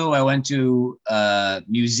zoo. I went to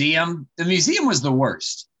museum. The museum was the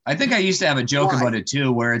worst. I think I used to have a joke about it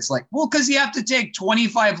too, where it's like, well, because you have to take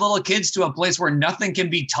 25 little kids to a place where nothing can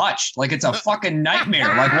be touched. Like it's a fucking nightmare.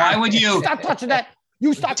 Like, why would you stop touching that?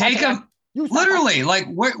 You stop take them. Literally, like,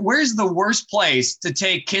 where's the worst place to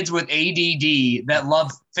take kids with ADD that love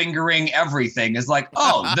fingering everything? Is like,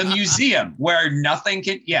 the museum where nothing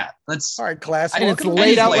can. Yeah, let's. All right, class. And it's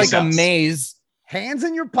laid out like a maze. Hands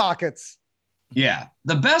in your pockets. Yeah,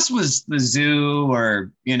 the best was the zoo,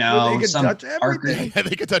 or they could touch everything.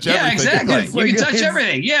 They could touch everything. Yeah, exactly. You can touch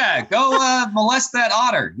everything. Yeah, go molest that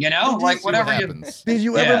otter. Like whatever. Did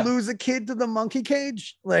you ever lose a kid to the monkey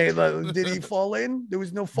cage? Like, did he fall in? There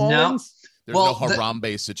was no fall-ins. There's no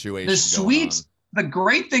Harambe situation. The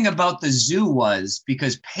great thing about the zoo was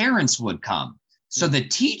because parents would come. So the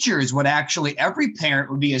teachers would every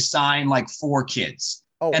parent would be assigned like 4 kids.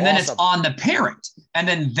 And then it's on the parent. And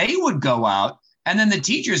then they would go out, and then the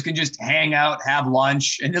teachers can just hang out, have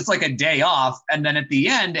lunch, and it's like a day off. And then at the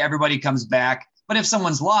end, everybody comes back. But if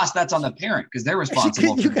someone's lost, that's on the parent because they're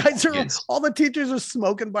responsible. You guys all the teachers are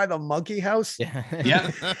smoking by the monkey house.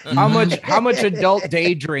 Yeah. How much adult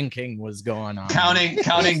day drinking was going on?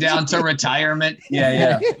 Counting down to retirement.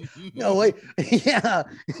 Yeah. No, wait. Yeah.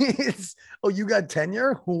 You got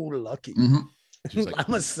tenure? Oh, lucky.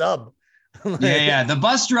 I'm a sub. Yeah. The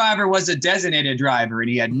bus driver was a designated driver and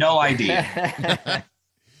he had no idea.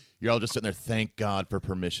 You're all just sitting there. Thank God for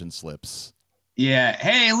permission slips. Yeah.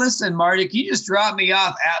 Hey, listen, Marty, can you just drop me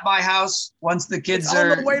off at my house once the kids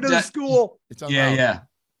are on the way to the school? It's on the road. Yeah.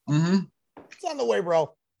 Mm-hmm. It's on the way,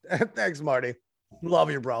 bro. Thanks, Marty. Love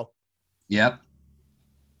you, bro. Yep.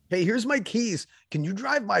 Hey, here's my keys. Can you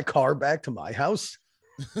drive my car back to my house?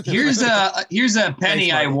 Here's a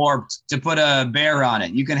penny I warped to put a bear on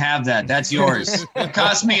it. You can have that. That's yours. It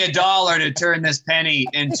cost me $1 to turn this penny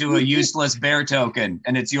into a useless bear token,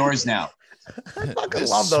 and it's yours now. I fucking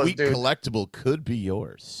love those, sweet dude. Collectible could be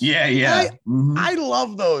yours. Yeah. I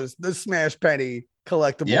love those. The Smash Penny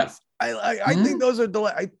collectibles. Yep. I think those are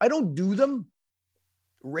I don't do them.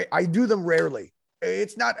 I do them rarely.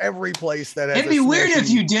 It's not every place that has. It'd be weird if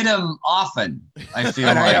you did them often. I feel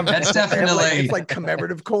like that's definitely it's like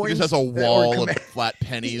commemorative coins. It just has a wall of flat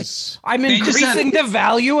pennies. I'm increasing the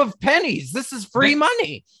value of pennies. This is free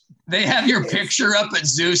money. They have your picture up at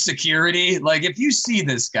zoo security. Like if you see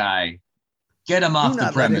this guy, Get him off Do the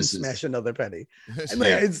not let him premises. smash another penny. And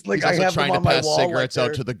Yeah. it's like He's I also have trying them to on my pass wall. cigarettes like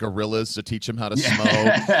out to the gorillas to teach them how to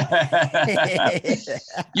Yeah. smoke.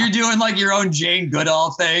 You're doing like your own Jane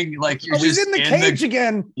Goodall thing. Like you're Oh, he's just in the cage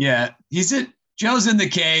again. Yeah, Joe's in the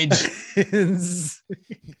cage.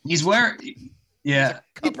 He's where. Yeah,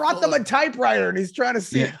 He brought them a typewriter and he's trying to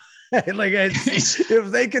see like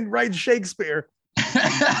if they can write Shakespeare.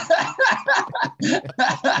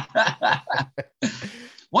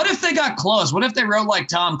 What if they got close? What if they wrote like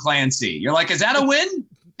Tom Clancy? You're like, is that a win?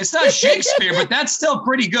 It's not Shakespeare, but that's still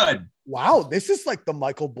pretty good. Wow, this is like the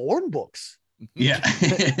Michael Bourne books. Yeah.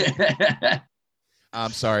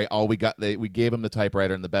 I'm sorry. All we got, we gave him the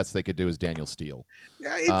typewriter, and the best they could do is Daniel Steele.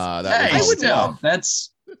 Yeah,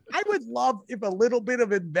 I would love if a little bit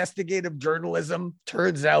of investigative journalism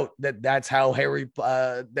turns out that that's how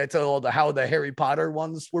how the Harry Potter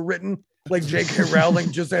ones were written. Like J.K.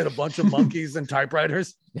 Rowling just had a bunch of monkeys and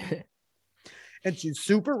typewriters, and she's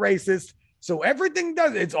super racist. So everything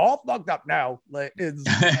it's all fucked up now. Like it's.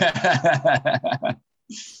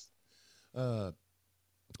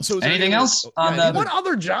 So anything else on what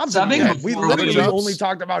other jobs? We literally only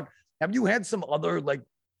talked about. Have you had some other like?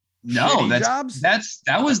 No, jobs?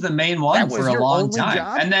 That was the main one for a long time.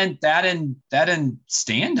 Job? And then that in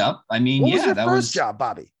stand up. I mean, what was your first job,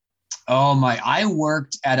 Bobby? Oh I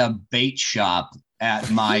worked at a bait shop at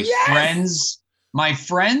my my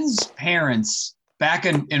friend's parents back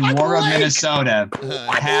in Warren, Minnesota.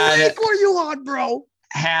 What lake were you on, bro?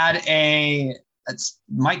 Had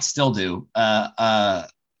might still do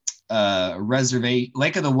reservation,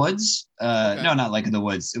 Lake of the Woods. No, not Lake of the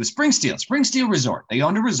Woods. It was Springsteel Resort. They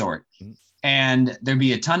owned a resort, and there'd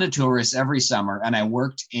be a ton of tourists every summer. And I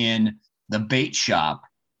worked in the bait shop,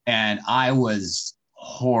 and I was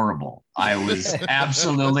horrible. I was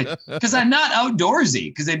absolutely, because I'm not outdoorsy.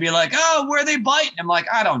 Because they'd be like, "Oh, where are they biting?" I'm like,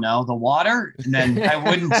 "I don't know, the water." And then I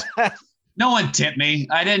wouldn't. No one tipped me.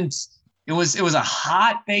 I didn't. It was a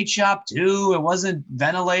hot bait shop too. It wasn't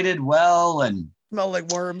ventilated well, and smelled like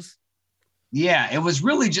worms. Yeah, it was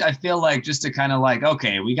really, I feel like, just to kind of like,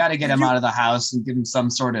 okay, we got to get him out of the house and give him some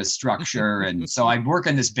sort of structure. And so I work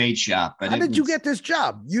in this bait shop. But how did you get this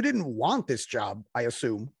job? You didn't want this job, I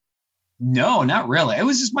assume. No, not really. It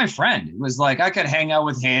was just my friend. It was like I could hang out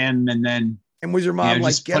with him, and then. And was your mom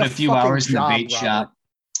like, just put a few hours in the bait shop?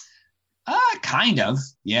 Kind of,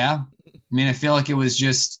 yeah. I mean, I feel like it was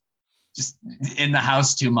just in the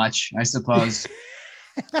house too much, I suppose.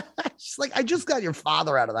 She's like, I just got your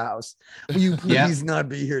father out of the house. Will you please not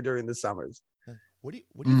be here during the summers? What do you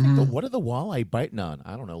think? What are the walleye biting on?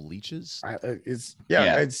 I don't know, leeches. It's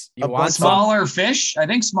smaller fish. I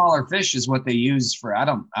think smaller fish is what they use for. I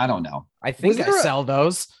don't know. I think I sell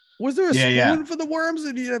those. Was there a spoon for the worms,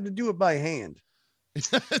 or do you have to do it by hand?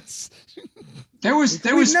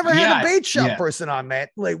 We've never had a bait shop person on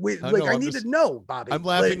that. Like I need to know, Bobby. I'm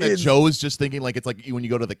laughing that Joe is just thinking like it's like when you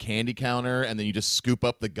go to the candy counter and then you just scoop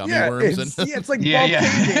up the gummy worms. It's like candy.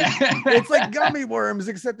 It's like gummy worms,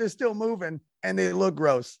 except they're still moving and they look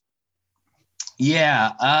gross.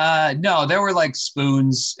 Yeah. No, there were like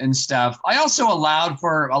spoons and stuff. I also allowed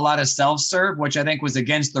for a lot of self-serve, which I think was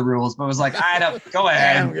against the rules, but it was like, I don't go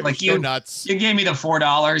ahead. Like you gave me the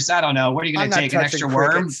 $4. I don't know. What are you going to take, an extra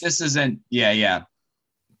worm? This isn't. Yeah.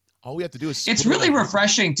 All we have to do is. It's really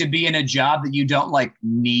refreshing to be in a job that you don't like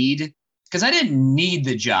need. Because I didn't need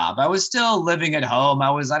the job. I was still living at home. I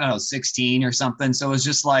was, 16 or something. So it was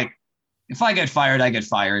just like, if I get fired, I get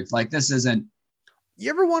fired. Like this isn't. You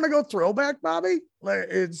ever want to go throwback, Bobby? Like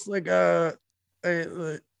it's like you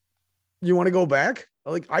want to go back?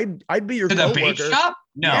 Like I'd be your to the bait shop.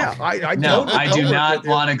 No, yeah, I do not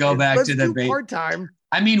want to go back to the bait part time.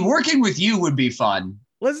 I mean, working with you would be fun.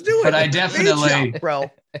 Let's do it. But I definitely, bro.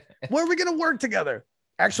 Where are we gonna work together?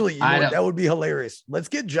 Actually, that would be hilarious. Let's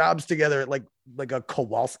get jobs together at like a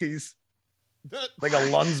Kowalski's. Like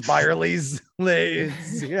a Lunds Byerly's.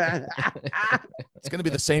 Yeah. It's going to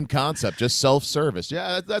be the same concept, just self-service.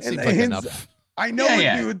 Yeah, that seems like enough. I know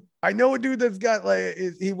dude. I know a dude that's got like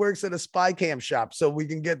he works at a spy cam shop, so we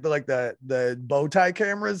can get the bow tie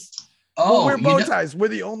cameras. Oh, we're bow ties. We're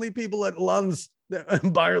the only people at Lunds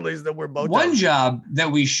Byerly's that wear bow ties. One job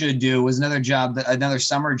that we should do was another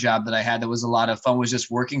summer job that I had that was a lot of fun, was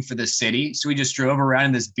just working for the city. So we just drove around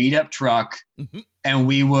in this beat up truck and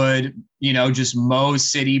we would, just mow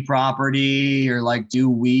city property or like do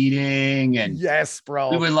weeding. And yes,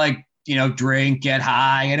 bro, we would like, drink, get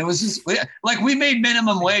high. And it was just like, we made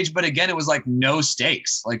minimum wage, but again, it was like no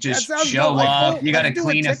stakes, like just show up. You got to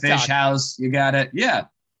clean a fish house. You got to, yeah.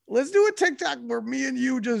 Let's do a TikTok where me and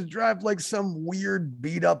you just drive like some weird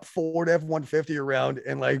beat up Ford F-150 around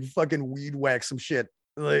and like fucking weed whack some shit.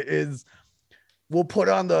 We'll put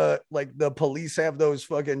on the police have those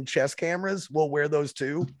fucking chest cameras. We'll wear those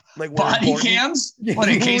too. Like body cams? What,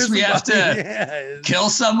 in case we have to kill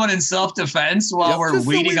someone in self-defense while we're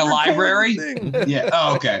weeding a library? Yeah.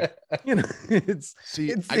 Oh, okay. You know,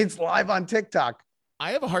 it's live on TikTok.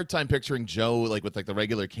 I have a hard time picturing Joe like with like the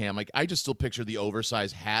regular cam. Like I just still picture the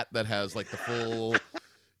oversized hat that has like the full,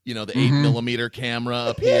 the 8mm camera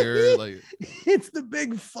up here. Like it's the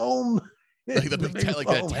big foam. Like the big that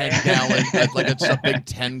 10-gallon, like it's a big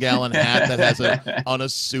 10-gallon hat that has an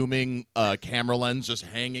unassuming camera lens just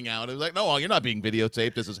hanging out. It's like, no, you're not being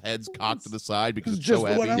videotaped. As his head's cocked to the side because it's just so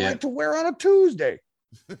heavy. What I like to wear on a Tuesday.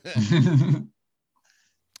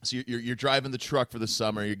 So you're driving the truck for the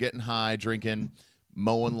summer. You're getting high, drinking,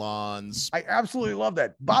 mowing lawns. I absolutely love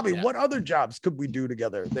that. Bobby, what other jobs could we do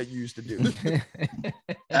together that you used to do?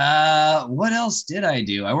 What else did I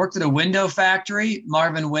do? I worked at a window factory,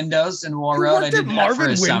 Marvin Windows in War Road. I did that for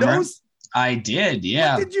a summer. I did,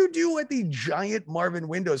 yeah. What did you do at the giant Marvin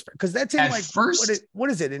Windows? Because that's in first. What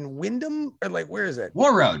is it in Wyndham or like where is it?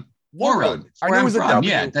 War Road. War Road. I knew it was a W.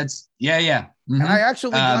 Yeah, that's yeah. Mm-hmm. And I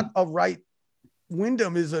actually got a right.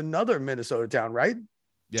 Wyndham is another Minnesota town, right?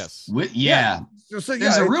 Yes. Yeah. So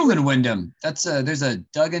there's a room in Wyndham. There's a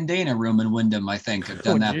Doug and Dana room in Wyndham. I think I've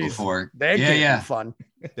done that before. That can be fun.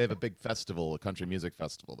 They have a big festival, a country music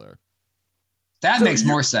festival there. That makes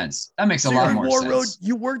more sense. That makes a lot more sense. Road,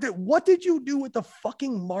 you worked at. What did you do at the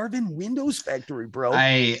fucking Marvin Windows factory, bro?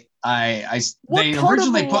 They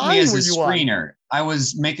originally put me as a screener. I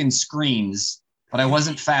was making screens, but I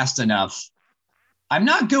wasn't fast enough. I'm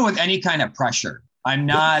not good with any kind of pressure. I'm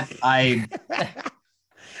not.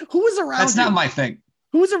 Who was around? That's not my thing.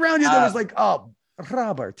 Who was around you that was like, oh,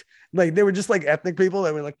 Robert? Like they were just like ethnic people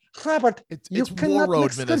that were like, Robert. It's War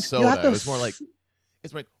Road, Minnesota. It's more like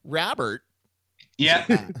Robert. Yeah,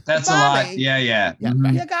 that's Bobby. A lot. Yeah.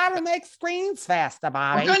 Mm-hmm. You gotta make screens faster,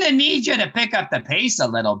 Bobby. We're gonna need you to pick up the pace a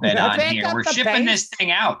little bit on here. We're shipping this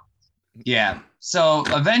thing out. Yeah. So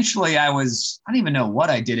eventually I don't even know what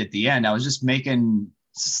I did at the end. I was just making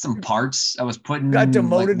some parts. I was putting got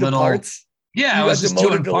demoted to parts. Yeah, I was just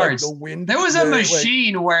doing parts. There was a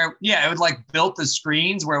machine where, it would like built the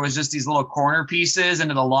screens where it was just these little corner pieces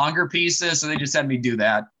into the longer pieces. So they just had me do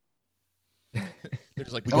that. They're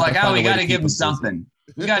like, we got to give him something.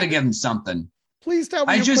 We got to give him something. Please tell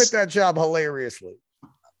me you quit that job hilariously.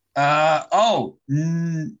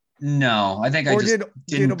 No, I think I just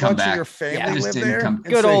didn't come back. Of your family live there?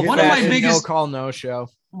 Good old one of my biggest no call, no show.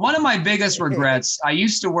 One of my biggest regrets. I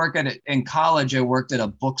used to work in college. I worked at a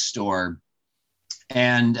bookstore,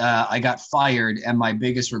 and I got fired. And my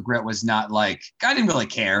biggest regret was not I didn't really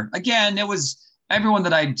care. Again, it was everyone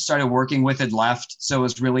that I started working with had left, so it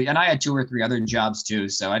was really. And I had 2 or 3 other jobs too,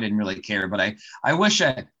 so I didn't really care. But I wish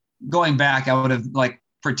going back, I would have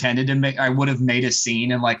pretended I would have made a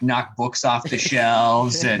scene and knocked books off the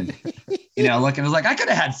shelves and it was I could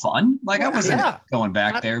have had fun. I wasn't going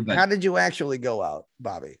back there. But how did you actually go out,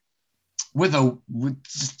 Bobby? With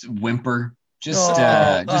just whimper,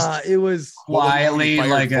 it was quietly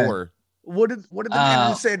what did the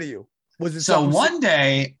manager say to you? Was it so one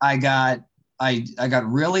day I got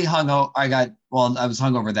really hungover. I was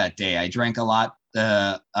hungover that day. I drank a lot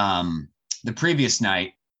the previous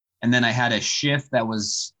night. And then I had a shift that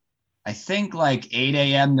was, I think 8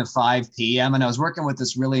 a.m. to 5 p.m. And I was working with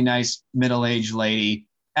this really nice middle-aged lady.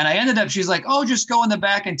 And I ended up, she's like, oh, just go in the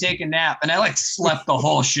back and take a nap. And I slept the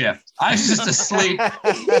whole shift. I was just asleep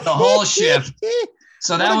the whole shift.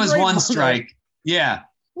 So that was one strike. Yeah.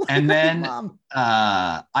 And then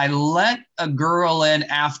I let a girl in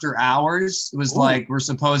after hours. It was we're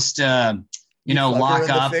supposed to, lock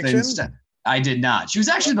up and stuff. I did not. She was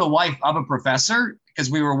actually the wife of a professor. Because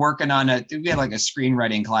we were working on we had a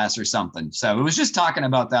screenwriting class or something. So it was just talking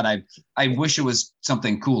about that. I wish it was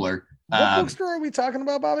something cooler. What bookstore are we talking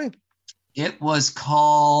about, Bobby? It was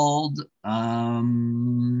called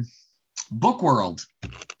Book World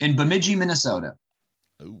in Bemidji, Minnesota.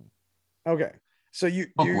 Ooh. Okay. So you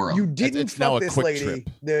didn't fuck this lady.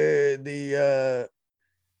 Trip.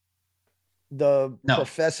 The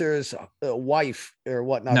professor's wife or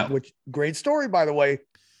whatnot, which great story, by the way.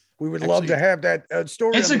 We would love to have that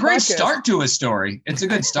story. It's a great start to a story. It's a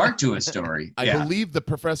good start to a story. I believe the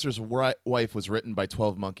professor's wife was written by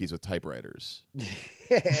 12 Monkeys with typewriters.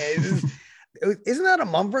 Isn't that a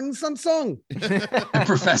Mumford & Sons song? The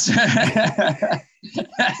professor.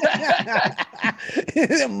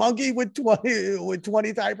 A monkey with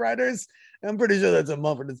 20 typewriters. I'm pretty sure that's a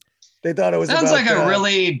Mumford. They thought it was. Sounds like a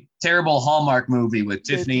really terrible Hallmark movie with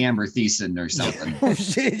Tiffany Amber Thiessen or something. Oh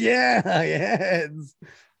shit! Yeah.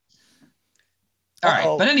 All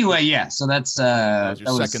right. But anyway, yeah. So that was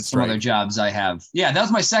some strike. other jobs I have. Yeah, that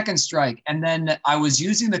was my second strike. And then I was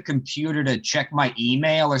using the computer to check my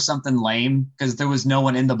email or something lame because there was no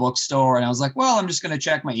one in the bookstore. And I was like, well, I'm just going to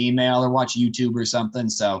check my email or watch YouTube or something.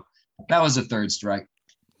 So that was a third strike.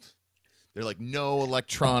 They're like, no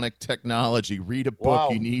electronic technology. Read a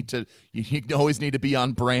book. Wow. You always need to be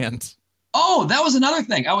on brand. Oh, that was another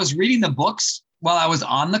thing. I was reading the books while I was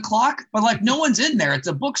on the clock, but like no one's in there. It's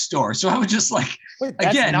a bookstore. So I would just like, Wait,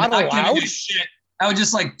 that's again, not not giving allowed? a shit. I would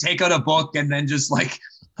just like take out a book and then just like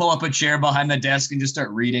pull up a chair behind the desk and just start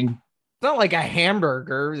reading. It's not like a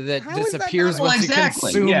hamburger that How is that disappears not- once Well, you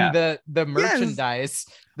exactly, consume yeah. the merchandise.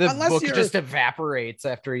 The Unless book you're- just evaporates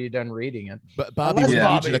after you're done reading it. But Bobby, Unless, we need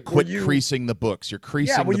Bobby, you to quit will you- creasing the books. You're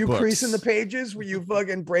creasing Yeah, were the you books. creasing the pages? Were you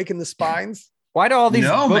fucking breaking the spines? Why do all these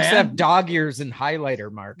No, books man. have dog ears and highlighter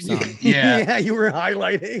marks on? Yeah. You were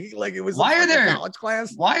highlighting like it was Why are a there- college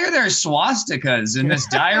class. Why are there swastikas in this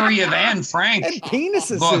Diary of Anne Frank And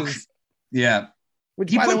penises. book? Yeah.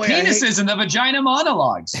 Which, He by put the way, I hate- penises in the vagina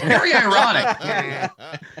monologues. Very ironic.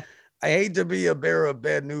 I hate to be a bearer of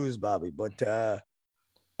bad news, Bobby, but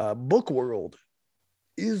Book World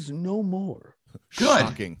is no more. Good.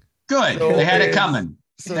 Shocking. Good. So They had it it's- coming.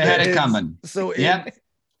 So They had it it's- coming. So Yep.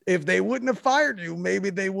 if they wouldn't have fired you, maybe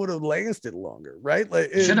they would have lasted longer, right?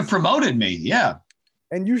 Like Should have it's- promoted me. Yeah.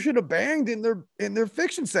 and you should have banged in their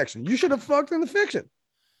fiction section. You should have fucked in the fiction.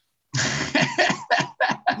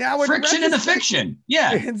 Now Friction in the fiction.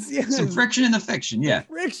 Yeah. It's, Some friction in the fiction. Yeah.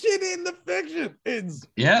 friction in the fiction. It's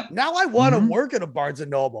Yep. now I want to Mhm. work at a Barnes and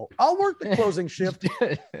Noble. I'll work the closing shift.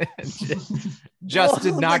 Just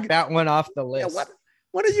to Well, knock like- that one off the Yeah, list.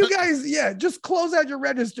 what are you guys? Yeah, just close out your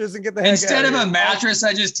registers and get the heck Instead out of a here. mattress,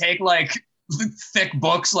 I just take like thick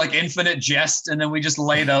books like Infinite Jest, and then we just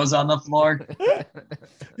lay those on the floor.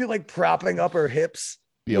 You're like propping up her hips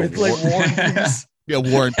Be a, with like war, War and Peace. be a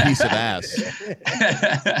worn piece of ass.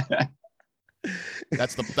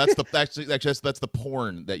 That's the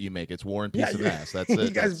porn that you make. It's War and Piece Yeah, of you- ass. That's it. You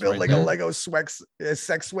guys That's built right like there. a Lego sex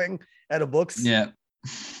swing out of books. Yeah.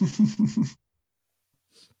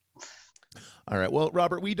 All right. Well,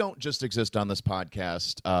 Robert, we don't just exist on this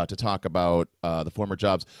podcast to talk about the former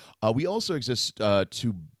jobs. We also exist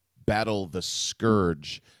to battle the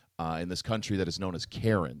scourge in this country that is known as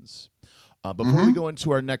Karens. Before we go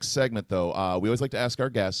into our next segment, though, we always like to ask our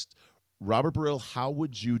guest, Robert Burrill, how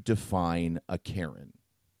would you define a Karen?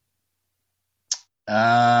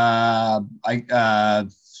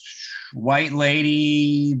 White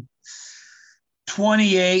lady,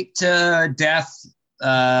 28 to death.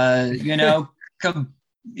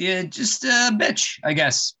 Yeah, just a bitch, I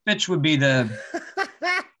guess. Bitch would be the.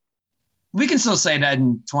 We can still say that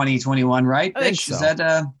in 2021, right? I think Bitch, so. is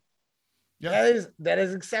that That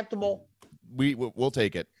is acceptable. We'll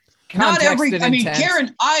take it. not Context every? and I mean,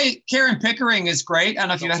 intent. Karen Pickering is great. I don't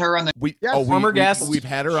know if you had her on the. Yeah, former guest. We've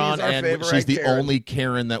had her She's on, our and favorite she's the Karen. only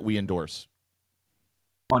Karen that we endorse.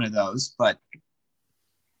 One of those, but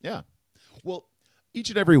Yeah. Well, each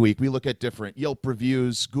and every week we look at different Yelp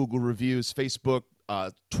reviews, Google reviews, Facebook,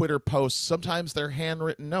 Twitter posts. Sometimes they're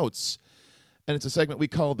handwritten notes. And it's a segment we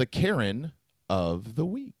call the Karen of the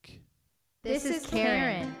Week. This is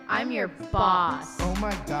Karen. I'm your boss. Oh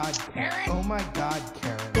my God, Karen. Oh my God,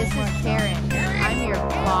 Karen. This is Karen. I'm your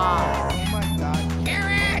boss. Oh my God,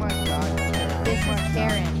 Karen. Oh my God, Karen. This is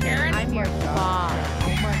Karen. I'm your boss.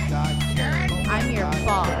 Oh my God, Karen. Oh my I'm your God,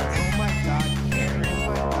 boss. Oh my God, Karen. Oh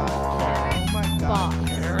my God, Karen. Oh my God, Boss.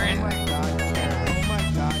 Karen. Oh my God, Karen. Oh my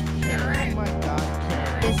God, Karen. Oh my God,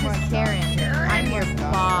 Karen. This is Karen. I'm your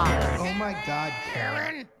boss. Oh my God,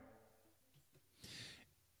 Karen.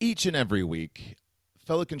 Each and every week,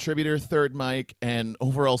 fellow contributor, third mic, and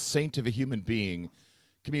overall saint of a human being,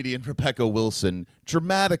 comedian Rebecca Wilson,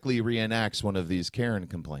 dramatically reenacts one of these Karen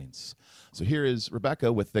complaints. So here is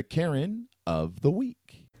Rebecca with the Karen of the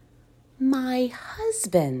Week. My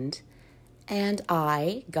husband and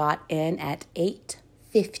I got in at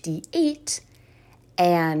 8:58,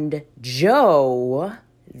 and Joe,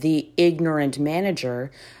 the ignorant manager,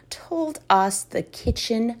 told us the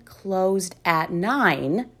kitchen closed at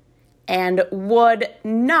 9 and would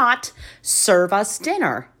not serve us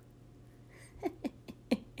dinner.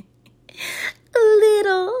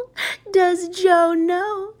 Little does Joe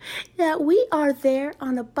know that we are there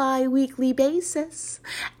on a bi-weekly basis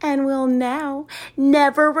and will now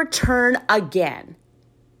never return again.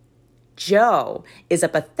 Joe is a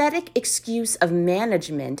pathetic excuse of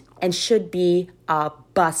management and should be a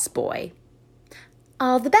busboy.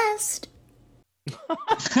 All the best.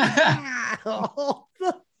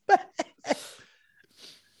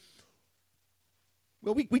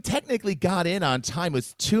 Well, we technically got in on time. It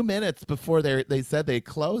was 2 minutes before they said they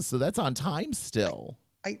closed, so that's on time still.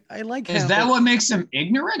 I like. Is that what makes him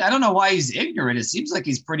ignorant? I don't know why he's ignorant. It seems like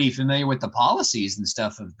he's pretty familiar with the policies and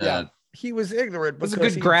stuff of the. Yeah, he was ignorant. It was a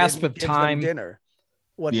good grasp of time. Dinner,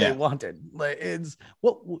 what they wanted. Like, it's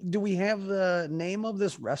do we have the name of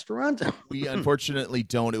this restaurant? We unfortunately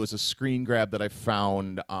don't. It was a screen grab that I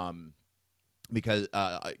found. Because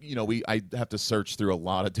I have to search through a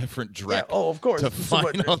lot of different directs. Yeah, of course. To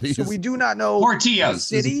find all these. So we do not know Portillo's.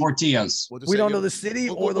 City. Portillo's. We don't know the city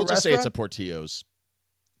or the we'll just say restaurant. it's a Portillo's.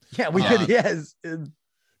 Yeah, we could. Yes.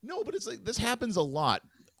 No, but it's like this happens a lot.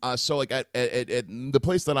 So like at the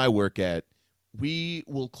place that I work at, we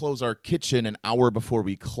will close our kitchen an hour before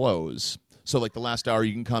we close. So like the last hour,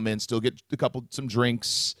 you can come in, still get some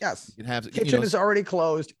drinks. Yes. You can have kitchen is already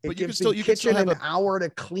closed. It gives the kitchen an hour to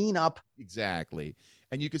clean up. Exactly.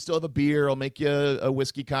 And you can still have a beer. I'll make you a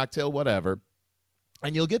whiskey cocktail, whatever.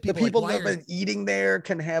 And you'll get people. The people that have been eating there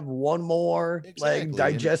can have one more, like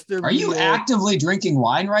digest their. Are you actively drinking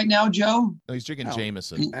wine right now, Joe? No, he's drinking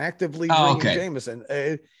Jameson. Actively drinking Jameson.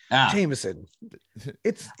 Jameson.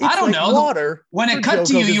 It's I don't like know. Water. When it cut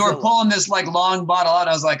to you were pulling this like long bottle out.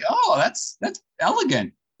 I was like, oh, that's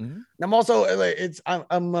elegant. Mm-hmm. I'm also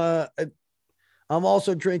I'm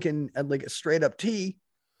also drinking like a straight up tea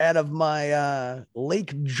out of my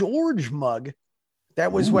Lake George mug.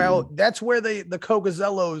 That was that's where the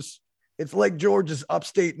Coca-Zellos. It's Lake George's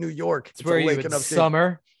upstate New York. It's where you would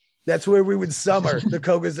summer. That's where we would summer. The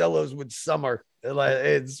Coca-Zellos would summer.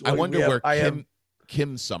 I wonder where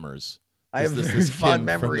Kim summers. I have very fond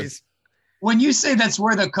memories. When you say that's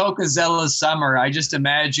where the Coca-Zellas summer, I just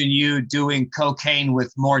imagine you doing cocaine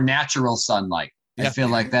with more natural sunlight. I feel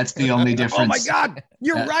like that's the only difference. Oh my God,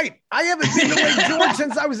 you're right. I haven't been to Lake George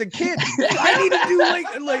since I was a kid. I need to do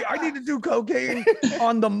I need to do cocaine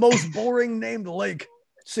on the most boring named lake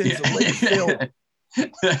since Lake Phil.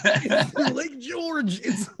 Lake George.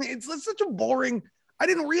 It's such a boring. I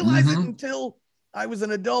didn't realize it until I was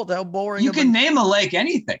an adult. How boring. You can name a lake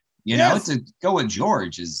anything. You know, to go with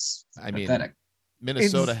George is pathetic.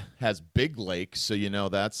 Minnesota has big lakes, so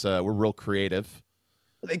that's we're real creative.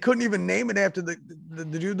 They couldn't even name it after the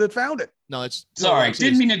dude that found it. No, it's sorry.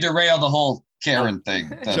 Didn't mean to derail the whole Karen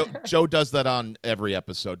thing. Joe does that on every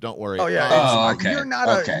episode. Don't worry. Oh yeah. Okay.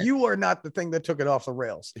 You are not the thing that took it off the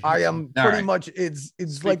rails. I am pretty much.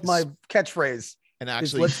 It's like my catchphrase. And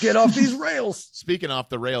actually, let's get off these rails. Speaking off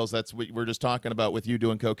the rails, that's what we're just talking about with you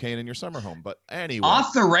doing cocaine in your summer home. But anyway,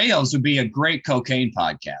 Off the Rails would be a great cocaine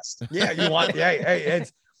podcast. Yeah, you want? Hey,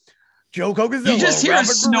 it's Joe Coca-Zello. You just hear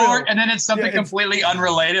Robert a snort, Baril. and then it's something completely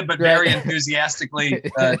unrelated, but very enthusiastically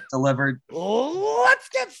delivered. Let's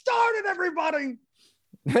get started, everybody.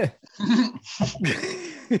 But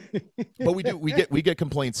we get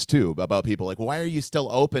complaints too about people like, why are you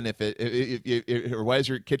still open if or why is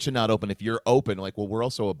your kitchen not open if you're open? Like, well, we're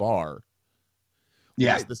also a bar.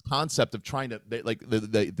 Yeah, this concept of trying to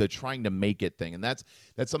the trying to make it thing, and that's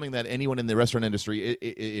something that anyone in the restaurant industry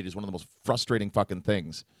it is one of the most frustrating fucking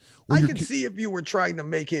things. I could see if you were trying to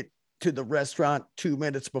make it to the restaurant 2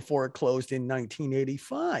 minutes before it closed in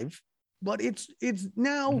 1985, but it's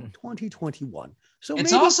now 2021. So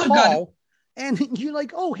it's maybe also call and you're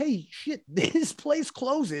like, oh hey shit, this place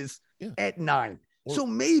closes at 9. So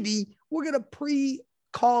maybe we're gonna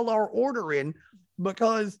pre-call our order in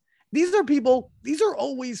because these are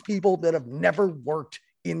always people that have never worked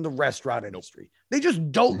in the restaurant industry. They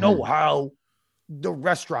just don't know how the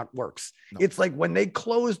restaurant works. It's like when they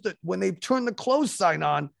turn the close sign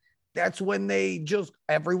on, that's when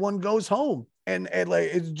everyone goes home. And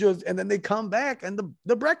then they come back and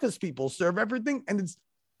the breakfast people serve everything. And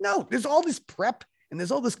there's all this prep and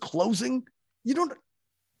there's all this closing. You don't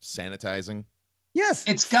sanitizing. Yes.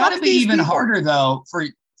 It's got to be even harder though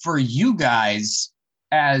for you guys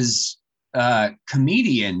as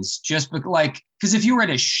comedians, just because if you were at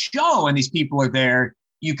a show and these people are there,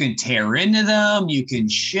 you can tear into them, you can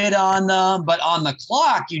shit on them, but on the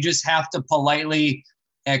clock, you just have to politely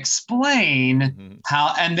explain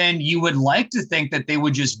how, and then you would like to think that they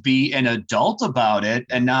would just be an adult about it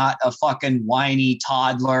and not a fucking whiny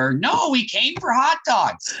toddler. No, we came for hot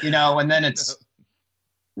dogs, and then it's.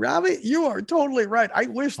 Robbie, you are totally right. I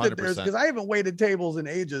wish that 100%. because I haven't waited tables in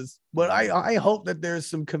ages, but I hope that there's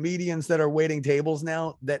some comedians that are waiting tables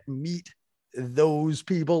now that meet those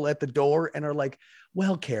people at the door and are like,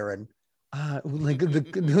 well, Karen, like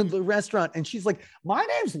the restaurant. And she's like, my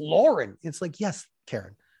name's Lauren. It's like, yes,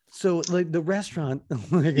 Karen. So like the restaurant,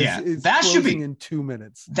 is that should be in 2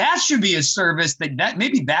 minutes. That should be a service that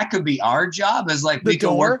maybe that could be our job as like we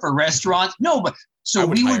can work for restaurants. No, but so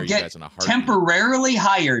we would get temporarily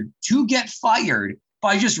hired to get fired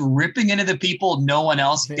by just ripping into the people no one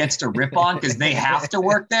else gets to rip on because they have to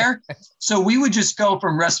work there. So we would just go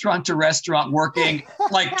from restaurant to restaurant working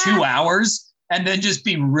like 2 hours and then just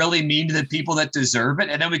be really mean to the people that deserve it.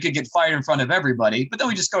 And then we could get fired in front of everybody. But then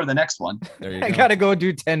we just go to the next one. There you I go. gotta go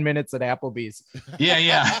do 10 minutes at Applebee's.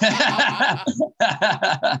 Yeah.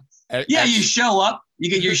 Yeah, you show up, you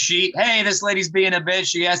get your sheet. Hey, this lady's being a bitch.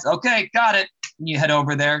 She asked, okay, got it. And you head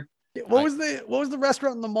over there. What was the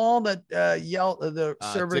restaurant in the mall that yelled? The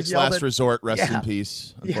servers Dick's yelled Last at, Resort, rest Yeah. in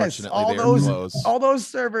peace. Yes, Unfortunately, they are closed. all those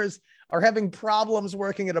servers are having problems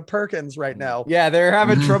working at a Perkins right now. Yeah, they're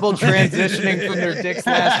having trouble transitioning from their Dick's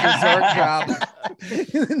Last Resort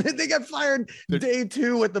job. They got fired day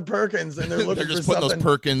 2 at the Perkins, and they're looking They're just for putting something. those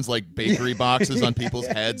Perkins like bakery boxes on people's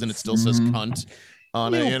heads, and it still says cunt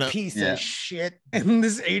on it. You You know, piece Yeah. of shit. And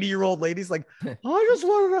this 80-year-old lady's like, I just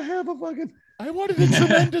wanted to have a fucking. I wanted a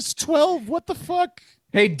tremendous 12. What the fuck?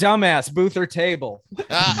 Hey, dumbass, booth or table?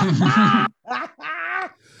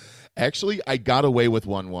 Actually, I got away with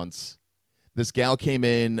one once. This gal came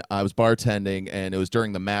in. I was bartending, and it was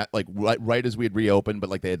during the right as we had reopened, but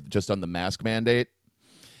like they had just done the mask mandate,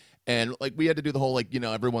 and like we had to do the whole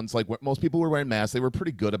everyone's like most people were wearing masks. They were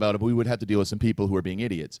pretty good about it, but we would have to deal with some people who were being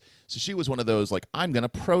idiots. So she was one of those like I'm gonna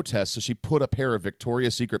protest. So she put a pair of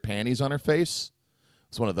Victoria's Secret panties on her face.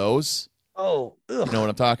 It's one of those. Oh, ugh. You know what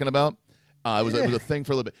I'm talking about? It was a thing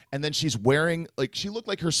for a little bit, and then she's wearing she looked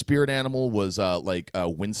like her spirit animal was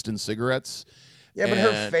Winston cigarettes. Yeah, but her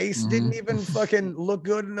And- face didn't even fucking look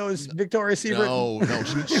good in those Victoria's Secret. No,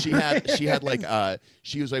 she had like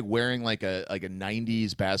she was like wearing like a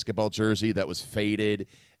 90s basketball jersey that was faded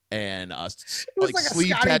and was like a sleeve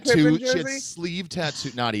Scottie tattoo. Pippen She had jersey? sleeve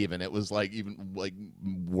tattoo. Not even. It was like even like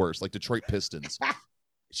worse, like Detroit Pistons.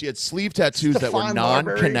 She had sleeve tattoos that were Stephon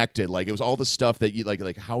Marbury. non-connected. Like it was all the stuff that you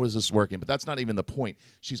like how is this working? But that's not even the point.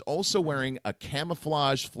 She's also wearing a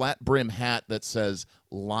camouflage flat brim hat that says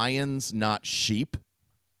lions, not sheep.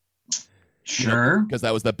 Sure. Because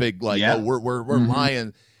that was the big Yeah. we're Mhm.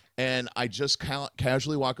 lions. And I just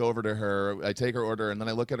casually walk over to her. I take her order, and then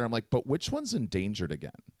I look at her. I'm like, but which one's endangered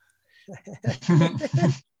again?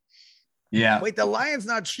 Yeah. Wait, the lion's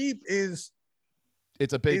not cheap is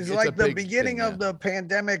It's a big. is it's like a the big beginning thing, of the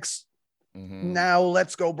pandemic's. Mhm. Now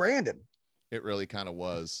let's go, Brandon. It really kind of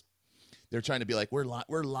was. They're trying to be like we're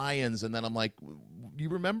lions, and then I'm like, you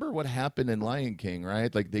remember what happened in Lion King,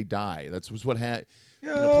 right? Like they die. That's what happened.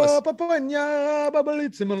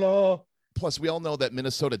 Plus, we all know that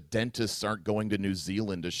Minnesota dentists aren't going to New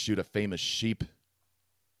Zealand to shoot a famous sheep.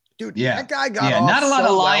 Dude, Yeah. that guy got Yeah. off Not a lot so of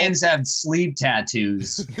well. lions have sleeve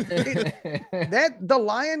tattoos. The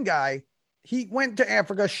lion guy, he went to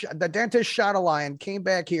Africa. The dentist shot a lion, came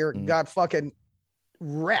back here, got fucking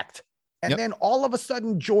wrecked, and Yep. then all of a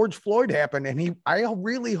sudden George Floyd happened, and I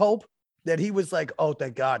really hope that he was like, oh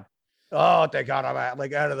thank God, I'm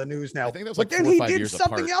out of the news now. I think that was but like then 4 or he 5 did years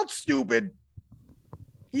something apart. else stupid.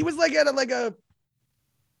 He was like at a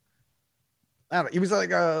I don't know. He was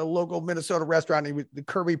like a local Minnesota restaurant. He was the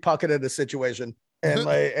Kirby Puckett of the situation. And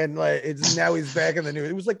it's now he's back in the news.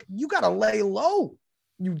 It was like, you gotta lay low.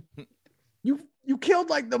 You killed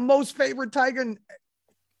like the most favorite tiger.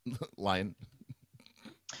 Lion.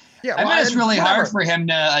 Yeah. I bet it's lion, really hard whatever. for him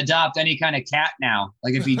to adopt any kind of cat now.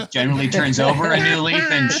 Like if he generally turns over a new leaf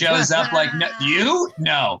and shows up like,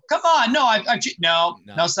 no, come on.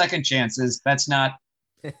 No second chances. That's not.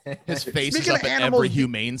 His face Speaking is of up at animals- every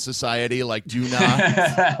humane society. Like, do not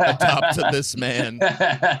adopt to this man.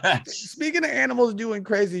 Speaking of animals doing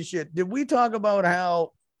crazy shit, did we talk about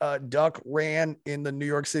how Duck ran in the New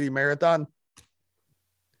York City Marathon?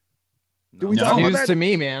 Did we No. talk about News that? to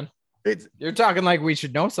me, man. You're talking like we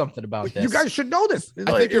should know something about this. You guys should know this.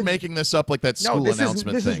 I think you're making this up like that school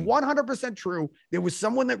announcement this thing. is 100% true. There was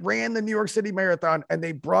someone that ran the New York City Marathon, and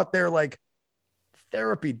they brought their like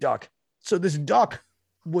therapy duck. So this duck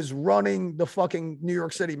was running the fucking New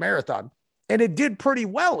York City Marathon, and it did pretty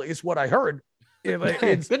well, is what I heard.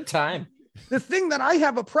 It's good time. the thing that I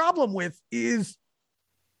have a problem with is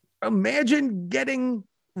imagine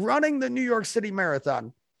running the New York City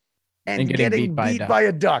Marathon and getting beat by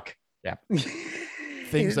a duck. Yeah.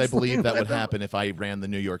 Things I It's believe like, that what would the- happen if I ran the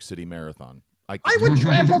New York City Marathon. I would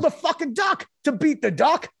trample the fucking duck to beat the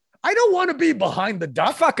duck. I don't want to be behind the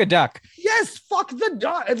duck. Fuck a duck. Yes, fuck the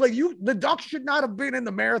duck. It's like the duck should not have been in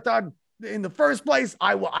the marathon in the first place.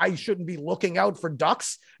 I shouldn't be looking out for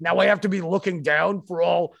ducks. Now I have to be looking down for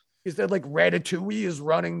all. Is that like Ratatouille is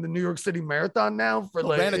running the New York City Marathon now? For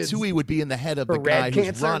like Ratatouille would be in the head of for the guy rat who's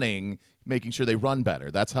cancer? running, making sure they run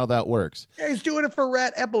better. That's how that works. Yeah, he's doing it for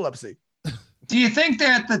rat epilepsy. Do you think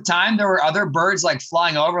that at the time there were other birds like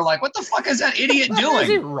flying over? Like, what the fuck is that idiot doing?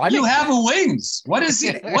 You have wings. What is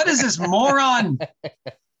it? What is this moron?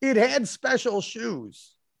 It had special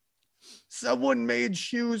shoes. Someone made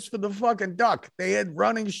shoes for the fucking duck. They had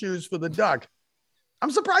running shoes for the duck.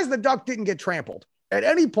 I'm surprised the duck didn't get trampled at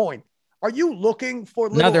any point. Are you looking for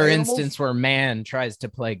another animals? instance where man tries to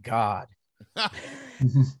play God?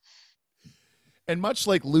 And much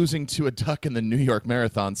like losing to a duck in the New York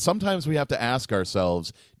Marathon, sometimes we have to ask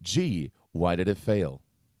ourselves, gee, why did it fail?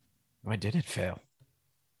 Why did it fail?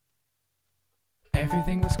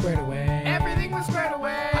 Everything was squared away. Everything was squared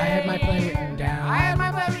away. I had my plan written down. I had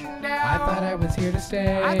my plan written down. I thought I was here to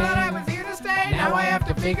stay. I thought I was here to stay. Now I have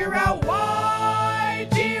to figure out why.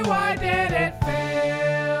 Gee, why did it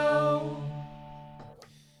fail?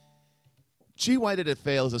 Gee, why did it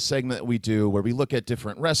fail is a segment that we do where we look at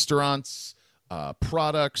different restaurants,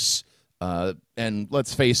 products, and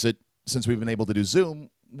let's face it, since we've been able to do Zoom,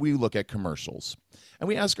 we look at commercials. And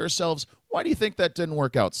we ask ourselves, why do you think that didn't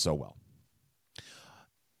work out so well?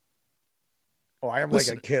 Oh, I am like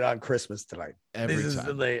a kid on Christmas tonight. Every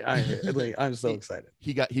time. I'm so excited.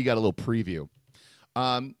 He got a little preview.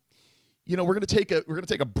 We're gonna take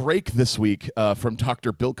a break this week from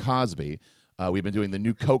Dr. Bill Cosby. We've been doing the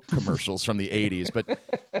new Coke commercials from the 80s, but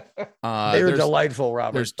they're delightful,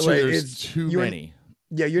 Robert. There's too many.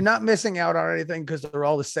 Yeah, you're not missing out on anything because they're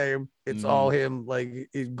all the same. It's all him, like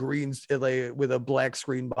it greens, like with a black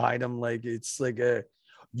screen behind him. Like it's like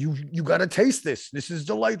you got to taste this. This is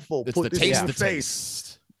delightful. It's Put the this taste in your the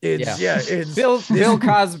face. taste. It's Bill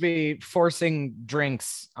Cosby forcing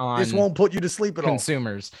drinks on this won't put you to sleep at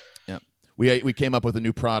consumers. Yeah, we came up with a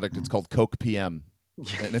new product. It's called Coke PM.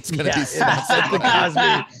 And it's gonna be that's the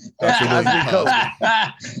Cosby.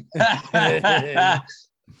 I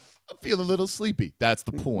feel a little sleepy. That's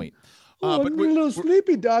the point. I'm a little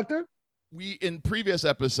sleepy, doctor. We in previous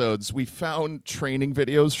episodes we found training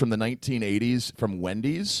videos from the 1980s from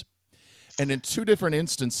Wendy's, and in two different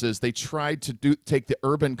instances they tried to take the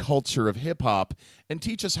urban culture of hip hop and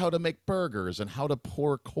teach us how to make burgers and how to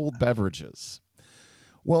pour cold beverages.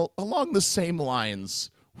 Well, along the same lines,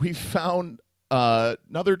 we found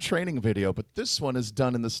another training video, but this one is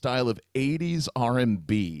done in the style of 80s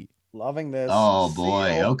R&B. Loving this. Oh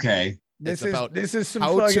boy. Okay. This is some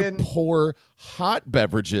how fucking... to pour hot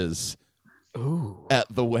beverages at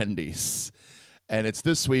the Wendy's. And it's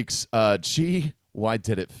this week's Gee, why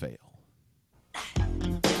did it fail?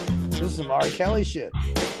 This is some R. Kelly shit.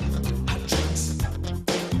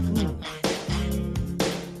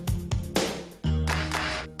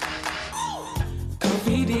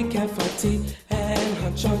 Coffee, decaf, tea, and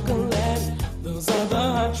hot chocolate. Those are the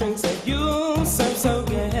hot drinks that you serve, so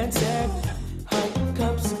get set. Hot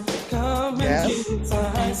cups come in different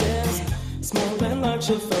sizes. Small and large,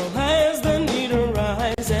 you fill as the need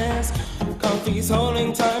arises. Coffee's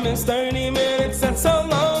holding time is 30 minutes, that's so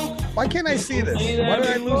long. Why can't I see this? Why did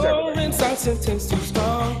I lose everything? It tastes too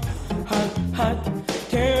strong. Hot,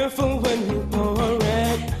 careful when you pour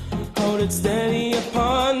it. Hold it steady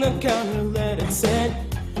upon the counter, let it sit.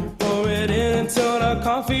 Pour it in until the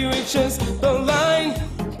coffee reaches the line.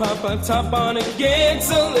 Pop a top on it, gets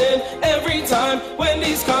a lid every time.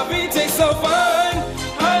 Wendy's coffee tastes so fine.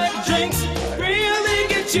 Hot drinks really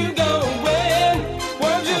get you going.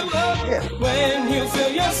 Won't you love when you feel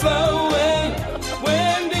you're slowing?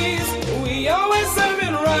 Wendy's, we always serve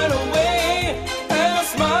it right away. Have a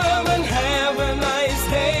smile and have a nice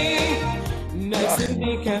day. Next to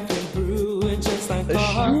decaf and brew it just like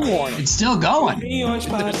it's still going. The orange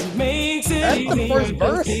pot makes it That's the first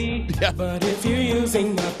verse. Yeah. But if you're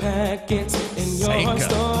using the packets in your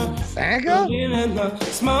store, Sanka? put it in the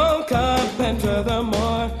small cup and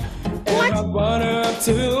furthermore, add water up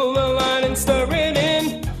to the line and stir it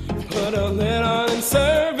in. Put a lid on and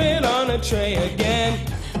serve it on a tray again.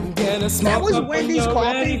 Get a small That was cup when Wendy's you're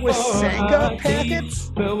coffee ready with for Sanka hot tea. packets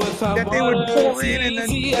Filled with hot that they would water, pour in and then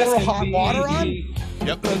pour hot water on?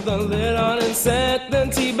 Yep. Put the lid on and set the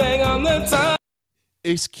tea bag on the top.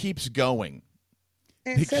 It keeps going.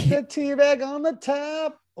 And set the tea bag on the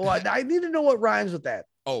top. Oh, I need to know what rhymes with that.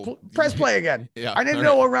 Oh, Press play again. Yeah. I need to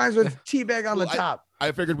know what rhymes with tea bag on the top.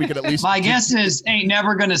 I figured we could at least. My guess is ain't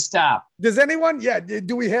never gonna stop. Does anyone? Yeah.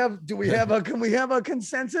 Do we have a? Can we have a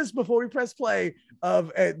consensus before we press play?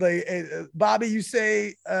 Of Bobby, you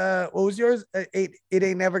say what was yours? It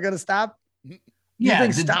ain't never gonna stop. Yeah,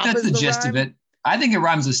 think stop that's is the the gist rhyme? of it. I think it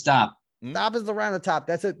rhymes with stop. Stop is the rhyme at the top.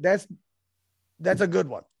 That's a good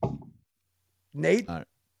one. Nate. All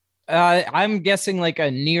right. I'm guessing like a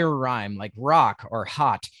near rhyme, like rock or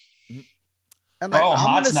hot. I'm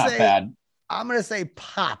Hot's not bad. I'm gonna say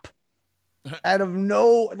pop. out of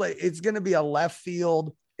no, like, it's going to be a left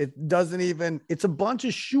field. It doesn't even, it's a bunch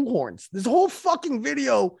of shoehorns. This whole fucking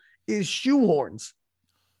video is shoehorns.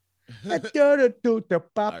 Here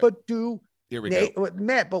we go.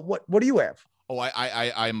 Matt, but what do you have? Oh,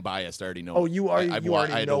 I'm biased. I already know. Oh, you are. You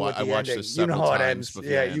already know what the I watched ending. this You know several how it times. ends.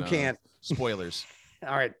 Yeah, you can't. Spoilers.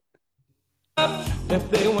 All right. If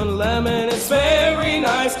they want lemon, it's very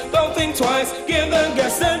nice. Don't think twice. Give the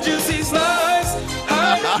guests a juicy slice.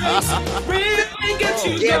 Really get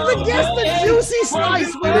you Give the guest a juicy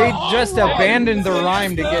slice. They just abandoned the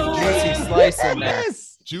rhyme to get juicy slice in there.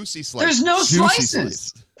 Yes. Juicy slice. There's no Juicy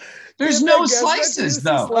slices. There's Give no the guest a slices juicy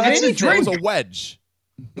though. slice. It's a It drink. was a wedge.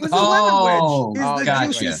 It was a lemon wedge. Is the gotcha,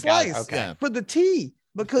 juicy gotcha. slice Okay. for the tea,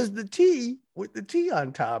 because the tea with the tea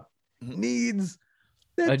on top needs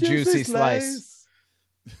the A juicy slice.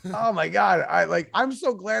 Oh my god! I'm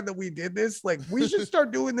so glad that we did this. Like, we should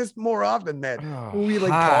start doing this more often, man. Oh, Where we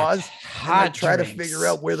like hot, pause and like, try to drinks. figure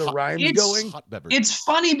out where the rhyme's It's- going. Hot beverage. It's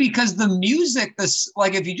funny because the music, this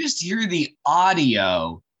like if you just hear the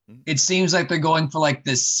audio, it seems like they're going for like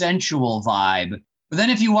this sensual vibe. But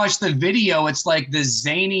then if you watch the video, it's like the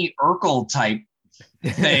zany Urkel type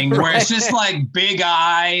thing where it's just like big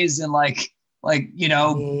eyes and like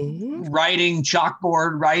writing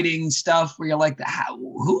chalkboard, writing stuff where you're like,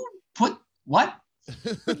 who put what?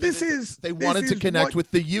 But this is They wanted to connect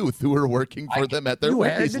with the youth who were working for them at their you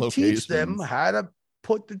had Wendy's to locations. teach them how to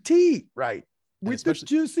put the tea right with the especially-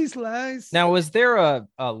 juicy slice. Now, was there a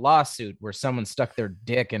lawsuit where someone stuck their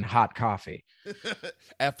dick in hot coffee?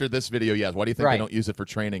 After this video, yes. Why do you think Right. they don't use it for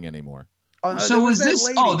training anymore? So there was that this?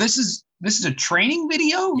 lady. Oh, this is a training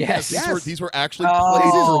video. Yes. These were actually Oh.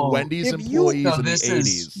 played for Wendy's If you- employees No, in the this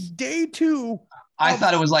is- 80s. Day 2 I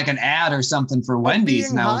thought it was like an ad or something for Wendy's,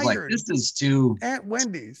 being and I was like, hired. this is too. at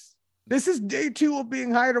Wendy's. This is day 2 of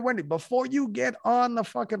being hired at Wendy's. Before you get on the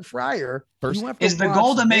fucking fryer, First- you have to Is the watch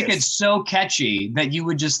goal to make it this. so catchy that you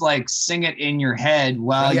would just like sing it in your head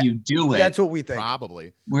while Yeah, you do it? That's what we think.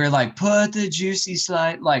 Probably. We're like, put the juicy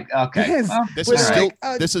slide. Like, okay. Yes. well, This With is like still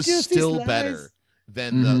a this is juicy still slice. better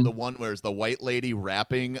than Mhm. the one where it's the white lady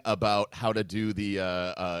rapping about how to do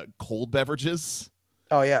the cold beverages.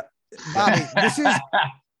 Oh yeah, Bobby. This is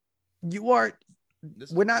you are.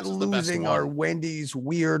 This- We're not this is the best losing one. our Wendy's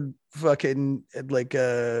weird fucking like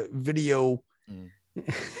video,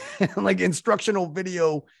 like instructional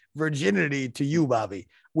video virginity to you, Bobby.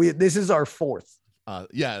 This is our 4th,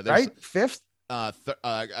 Yeah, there's, right? 5th.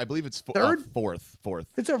 I believe it's Third? fourth,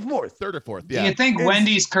 It's our 4th. third or fourth. Do Yeah, you think It's-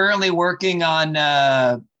 Wendy's currently working on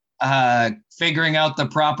figuring out the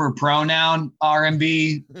proper pronoun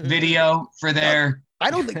R&B video for their I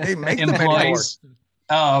don't think they make them anymore. employees?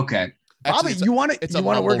 Oh, okay. Bobby, Actually, it's a- you want it's to a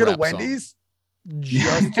work mumble at a rap song. Wendy's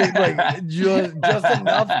just to, like just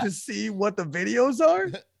enough to see what the videos are?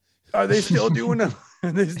 Are they still doing a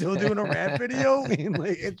rap video in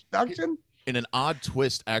like introduction? in an odd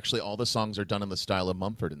twist, actually, all the songs are done in the style of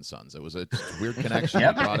Mumford and Sons. It was a weird connection.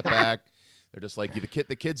 Yep. They brought it back. They're just like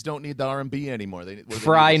the kids don't need the R&B anymore. What do they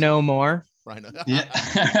Fry need is- no more. Fry no. Yeah.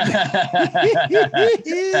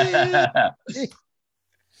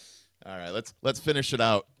 All right, let's finish it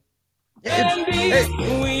out. Wendy's,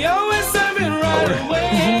 we always serve it right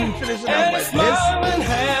away. Finish it out And like smile this. and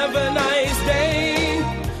have a nice day.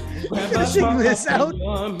 Finishing this out.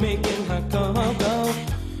 Making hot cocoa.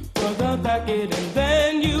 Pour the packet and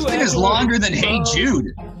then you It is longer than Hey Jude.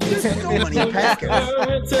 There's so many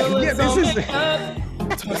packets. Yeah, this is.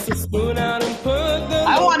 Toss the spoon out and put the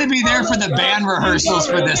I want to be there for the band rehearsals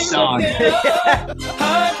for this song.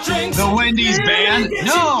 Hot drinks. The Wendy's band?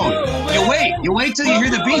 No, you wait till you hear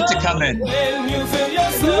the beat to come in. When you feel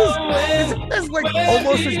your soul in. There's like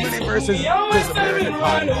almost as many verses as American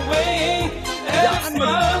Pie. And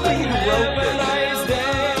smile and have a nice day.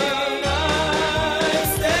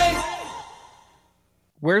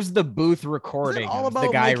 Where's the booth recording all of the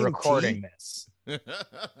about guy making recording tea? this?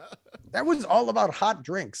 That was all about hot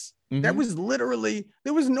drinks. That Mhm. was literally,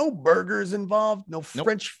 there was no burgers involved, no Nope.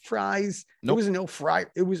 French fries. There Nope. was no fry.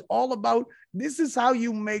 It was all about, this is how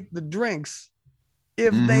you make the drinks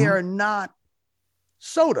if Mm-hmm. they are not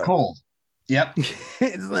soda. Cold. Yep.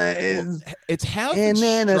 It's Half and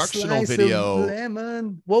then a instructional slice video. of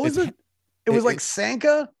lemon. What was It's- it? It was it- like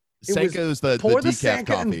Sanka. It was Senka is the Pour the decaf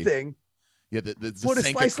Sanka in coffee. thing. Yeah, the Put a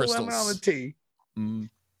Senka slice crystals. of lemon on the tea. Mm.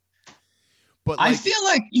 But I like, feel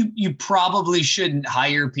like you probably shouldn't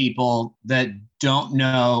hire people that don't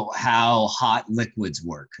know how hot liquids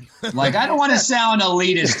work. Like, I don't want to sound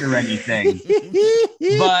elitist or anything,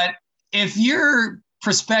 but if your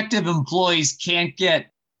prospective employees can't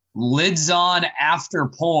get lids on after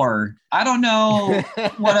pour, I don't know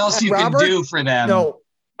what else you Robert? can do for them. No,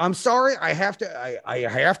 I'm sorry, I have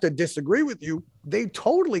to disagree with you. They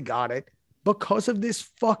totally got it because of this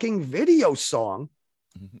fucking video song.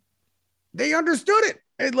 They understood it.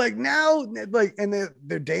 And like now, like, and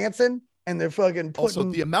they're dancing and they're fucking putting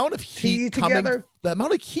Also, the amount of heat together.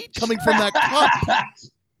 coming from that cup.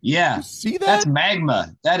 Yeah. You see that? That's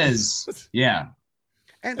magma. That is, yeah.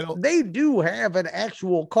 And they do have an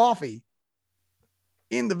actual coffee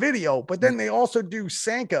in the video, but then they also do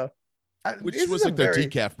Sanka, which was like their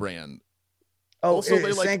decaf brand. Oh, also,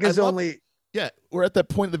 they like Sanka's only. Yeah, we're at that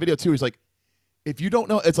point in the video too. He's like, if you don't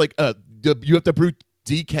know, it's like you have to brew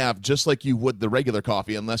decaf just like you would the regular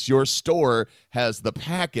coffee, unless your store has the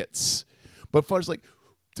packets. But far as like,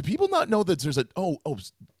 do people not know that there's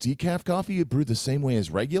decaf coffee you brew the same way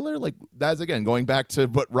as regular? Like that's again going back to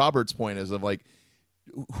what Robert's point is of like,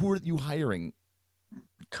 who are you hiring?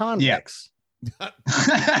 Convicts. Yeah.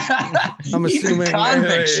 I'm assuming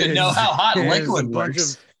convicts should know how hot liquid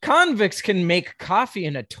works. Convicts can make coffee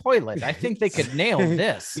in a toilet. I think they could nail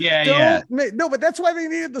this. No, but that's why they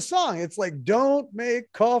needed the song. It's like, don't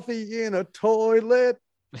make coffee in a toilet.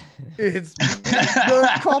 It's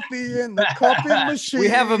the coffee in the coffee machine. We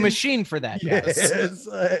have a machine for that. Yes.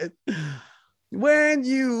 When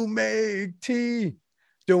you make tea,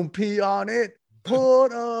 don't pee on it. Put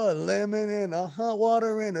a lemon in a hot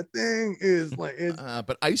water in a thing. Is like it's.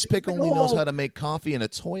 But Ice Pick only knows how to make coffee in a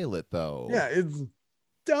toilet, though. Yeah, it's.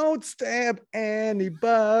 Don't stab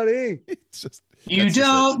anybody. It's just, you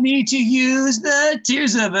don't need to use the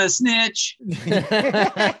tears of a snitch.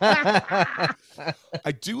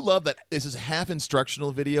 I do love that this is half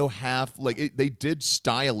instructional video, half like they did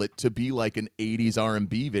style it to be like an 80s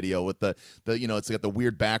R&B video with the it's got the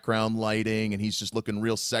weird background lighting and he's just looking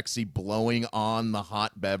real sexy blowing on the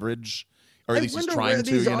hot beverage, or at least he's trying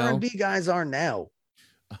to. These R&B guys are now.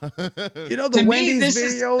 The to Wendy's me,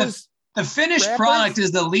 videos. The finished product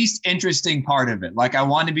is the least interesting part of it. Like, I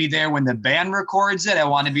want to be there when the band records it. I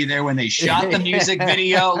want to be there when they shot the music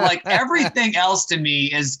video. Like, everything else to me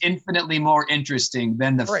is infinitely more interesting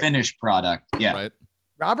than the finished product. Yeah. Right.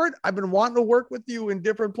 Robert, I've been wanting to work with you in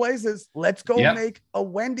different places. Let's go make a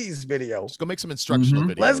Wendy's video. Let's go make some instructional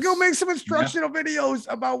videos. Let's go make some instructional videos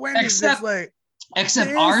about Wendy's.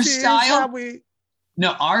 Except our style.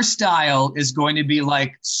 No, our style is going to be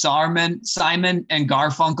like Simon and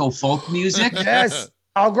Garfunkel folk music. Yes,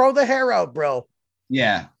 I'll grow the hair out, bro.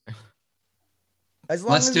 Yeah. As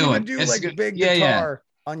long as you do like a big guitar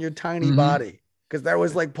on your tiny body, because that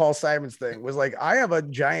was like Paul Simon's thing. Was like, I have a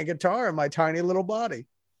giant guitar in my tiny little body.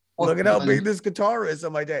 Look at how big this guitar is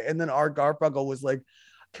on my day. And then Art Garfunkel was like,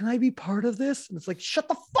 "Can I be part of this?" And it's like, "Shut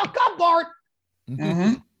the fuck up, Art."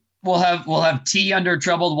 Mm-hmm. We'll have tea under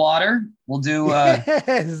troubled water. We'll do.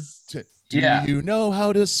 Yes. Do you know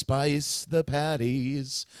how to spice the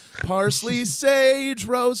patties? Parsley, sage,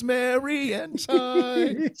 rosemary, and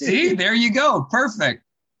thyme. See, there you go. Perfect.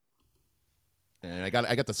 And I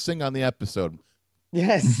got to sing on the episode.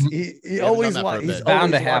 Yes, he always wanted. He's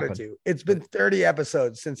bound to happen. wanted to. It's been 30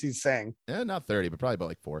 episodes since he's sang. Yeah, not 30, but probably about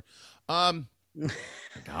like 4.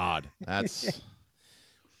 God, that's.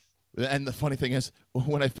 And the funny thing is,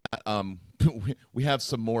 when we have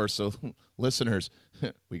some more, so listeners,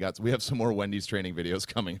 we have some more Wendy's training videos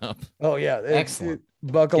coming up. Oh yeah, excellent.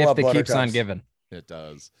 Buckle Gift up, that keeps on Buttercups. giving. It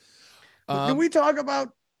does. Can we talk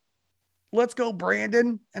about Let's Go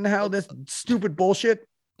Brandon and how this stupid bullshit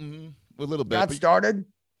a little bit got started?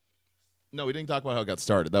 No, we didn't talk about how it got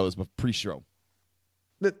started. That was pre-show.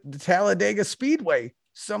 The Talladega Speedway,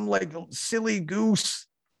 some like silly goose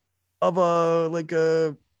of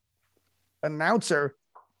a announcer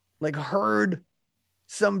like heard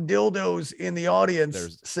some dildos in the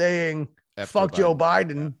audience saying "fuck Joe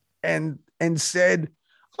Biden" and said,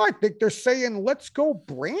 "I think they're saying let's go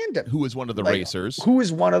Brandon," who is one of the racers. Who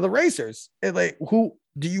is one of the racers? And who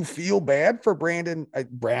do you feel bad for? Brandon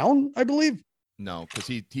Brown, I believe. No, because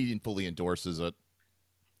he fully endorses it.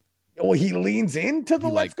 Oh, he leans into the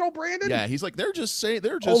 "let's go Brandon." Yeah, he's like, they're just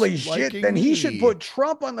holy shit. Then he should put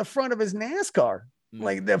Trump on the front of his NASCAR.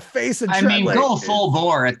 Like the face of Trump. Go full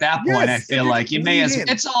bore at that point. I feel like you may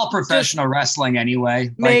it's all professional wrestling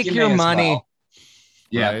anyway. Make your money. Well.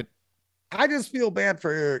 Yeah. Right? I just feel bad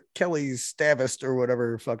for Kelly Stavist or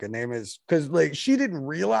whatever her fucking name is, because like she didn't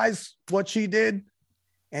realize what she did,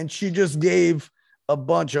 and she just gave a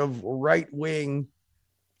bunch of right-wing.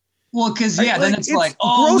 Well, because then it's like,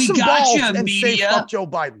 oh, we got you, media. Say, fuck Joe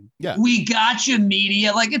Biden. Yeah, we got you,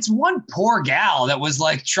 media. Like, it's one poor gal that was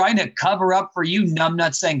like trying to cover up for you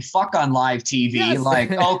numbnuts saying fuck on live TV. Yes.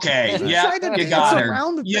 Like, okay, yeah, you got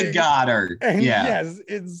her. You got her. And yeah,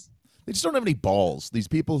 yes, they just don't have any balls. These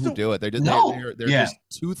people who do it, they're just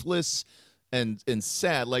toothless, and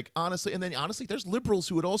sad. Like, honestly, and then honestly, there's liberals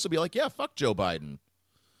who would also be like, yeah, fuck Joe Biden.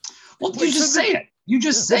 Well, you just say it. You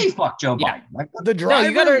just say fuck Joe Biden. Like, The driver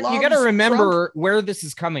you gotta remember Trump. where this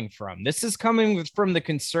is coming from. This is coming from the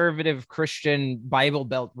conservative Christian Bible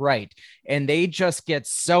Belt right, and they just get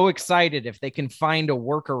so excited if they can find a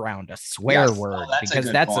workaround, a swear word,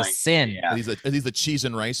 because that's a sin. Yeah. Are these the cheese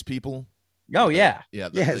and rice people? Oh yeah, Yeah.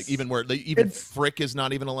 Yes. Like, even It's frick is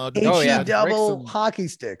not even allowed to. HE double Bricks of- hockey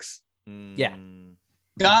sticks. Yeah.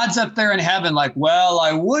 God's up there in heaven, like, well,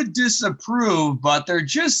 I would disapprove, but they're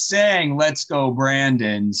just saying, let's go,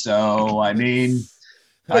 Brandon. So, I mean,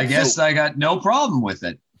 I guess I got no problem with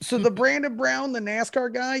it. So the Brandon Brown, the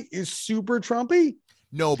NASCAR guy, is super Trumpy.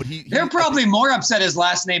 No, but They're probably more upset his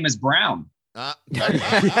last name is Brown.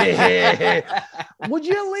 Would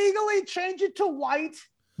you legally change it to white?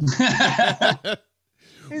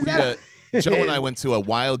 Is that Joe and I went to a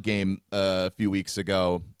Wild game a few weeks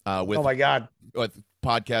ago with oh my God. with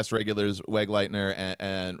podcast regulars Weg Leitner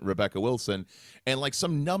and Rebecca Wilson, and like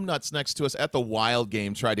some numbnuts next to us at the Wild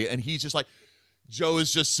game tried to, and he's just like, Joe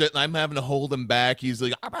is just sitting. I'm having to hold him back. He's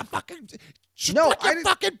like, I'm a fucking No,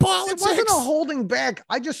 fucking politics. It wasn't a holding back.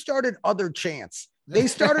 I just started other chants. They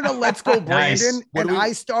started a Let's Go Brandon, Nice. What and do we-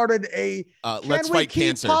 I started a Let's Can we fight keep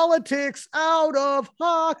cancer. politics out of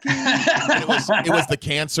hockey? And it was the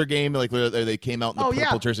cancer game, like where they came out in the Oh, purple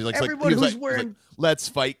yeah. jersey. Like, Everyone he was who's like, wearing- let's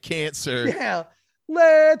fight cancer. Yeah,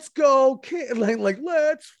 let's go, like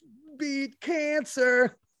let's beat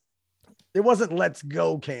cancer. It wasn't "Let's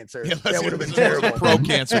go cancer." Yeah, That would have been it was a terrible. pro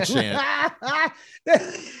cancer chant.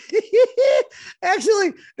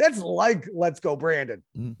 Actually, that's like "Let's go, Brandon."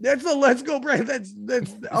 Mm. That's the "Let's go, Brandon." That's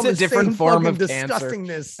It's a different form of cancer.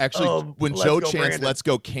 disgustingness. Actually, of when "Let's Joe go, chants Brandon." "Let's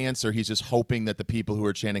go cancer," he's just hoping that the people who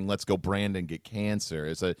are chanting "Let's go Brandon" get cancer.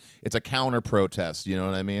 It's a counter protest. You know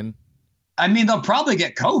what I mean? I mean, they'll probably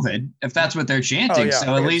get COVID if that's what they're chanting. Oh, yeah.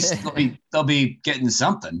 So at least they'll be getting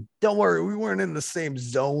something. Don't worry, we weren't in the same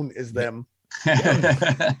zone as them.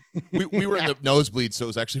 We were in the nosebleed, so it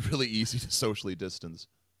was actually really easy to socially distance.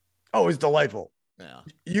 Oh, it's delightful. Yeah.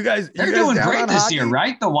 You guys, They're you guys doing down great on this hockey? year,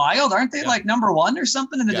 right? The Wild, aren't they Yeah. like number one or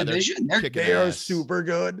something in the Yeah, they're division? kicking They are ass. super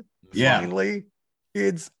good. Yeah. Finally,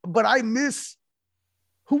 but I miss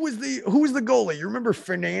who was the goalie? You remember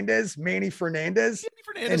Fernandez, Manny Fernandez?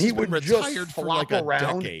 Fernandez And he has been would just retired for flop like a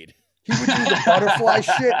around. decade. He would do the butterfly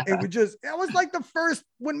shit. It would just, that was like the first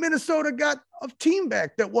when Minnesota got a team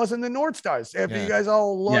back that wasn't the North Stars after Yeah. you guys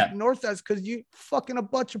all lost Yeah. North Stars because you fucking a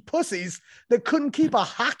bunch of pussies that couldn't keep a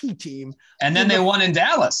hockey team. And then they won in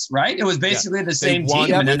Dallas, right? It was basically the same won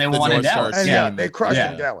team, and then with they the won in North Stars Dallas. And team. yeah, they crushed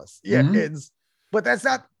Yeah. in Dallas. Yeah, Mhm. but that's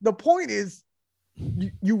not the point. Is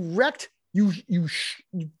you wrecked you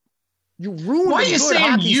ruined. Why are a you good saying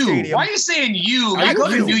hockey you? stadium. Why are you saying you? I I go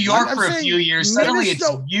to do. New York I'm for a saying few years. Suddenly it's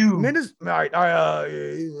Minnesota- you. All right,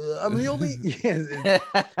 I'm the only.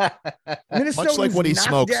 Minnesota, Much like what he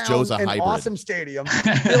smokes, Joe's a an hybrid. awesome stadium.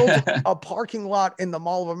 Built a parking lot in the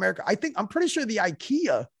Mall of America. I'm pretty sure the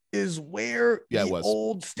IKEA is where Yeah, it the was.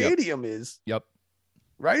 old stadium is. Yep.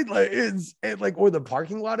 Right, like or the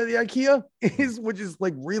parking lot of the IKEA is, which is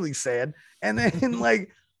like really sad.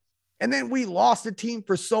 And then we lost the team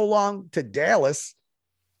for so long to Dallas.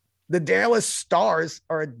 The Dallas Stars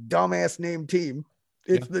are a dumbass named team.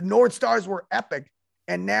 It's the North Stars were epic,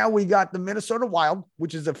 and now we got the Minnesota Wild,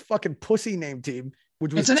 which is a fucking pussy name team.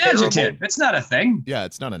 Which was It's an terrible. adjective. It's not a thing. Yeah,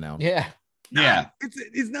 it's not a noun. Yeah. Yeah.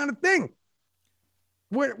 It's not a thing.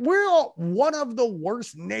 We're all one of the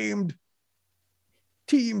worst named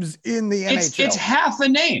teams in the NHL. It's half a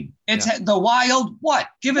name. It's the Wild. What?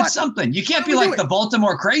 Give it What? something. You can't What be are we like doing? the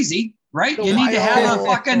Baltimore Crazy, right? The You need to have a Wild-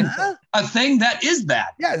 fucking Huh? a thing that is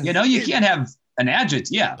that. Yes, You know, you it- can't have an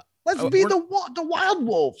adjective. Yeah. Let's Oh, be we're- the Wild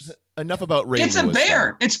Wolves. Enough about Ray It's a Lewis,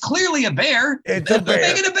 bear. It's clearly a bear. It's a bear.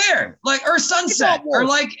 Make it a bear. Like or sunset wolf. or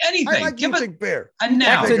like I anything. like Give you it think bear. a Back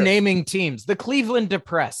noun. to naming teams. The Cleveland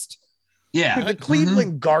Depressed. Yeah. The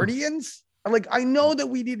Cleveland Guardians. I know that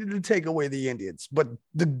we needed to take away the Indians, but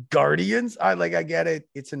the Guardians, I get it.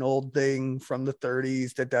 It's an old thing from the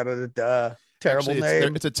 30s. Terrible Actually,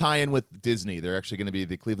 name. it's a tie-in with Disney. They're actually going to be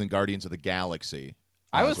the Cleveland Guardians of the Galaxy.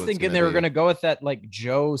 I That's was what it's thinking gonna they were be. going to go with that like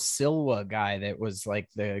Joe Silva guy that was like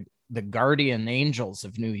the Guardian Angels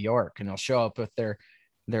of New York, and they'll show up with their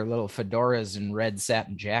little fedoras and red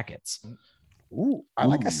satin jackets. Ooh, I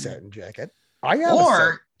like Ooh. a satin jacket. I have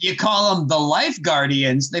Or you call them the Life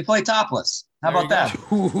Guardians. They play topless. How There about you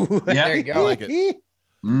that? Ooh. Yeah. There you go. like it.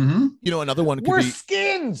 Mm-hmm. You know, another one could We're be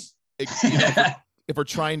skins. you know, if we're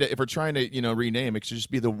trying to rename, it should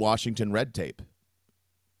just be the Washington Red Tape.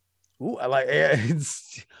 Ooh, I like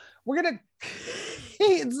it. We're gonna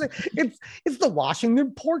it's the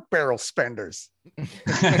Washington pork barrel spenders.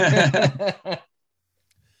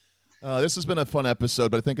 This has been a fun episode,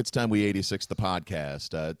 but I think it's time we 86 the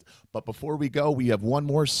podcast. But before we go, we have one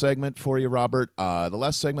more segment for you, Robert. The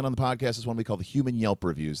last segment on the podcast is one we call the Human Yelp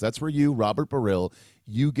Reviews. That's where you, Robert Burrill,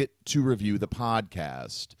 you get to review the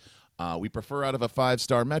podcast. We prefer out of a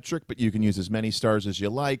 5-star metric, but you can use as many stars as you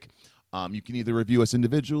like. You can either review us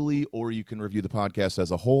individually or you can review the podcast as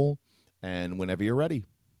a whole. And whenever you're ready.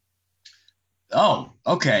 Oh,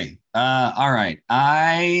 okay. All right.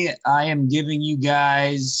 I am giving you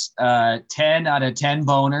guys 10 out of 10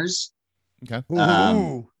 boners. Okay.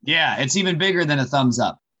 Yeah, it's even bigger than a thumbs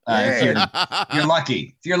up. If you're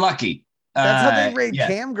lucky. If you're lucky. That's how they rate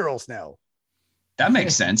cam girls now. That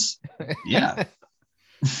makes sense. Yeah.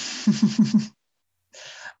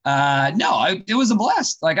 It was a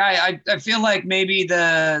blast. Like I feel like maybe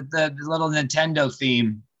the little Nintendo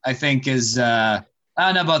theme I think is I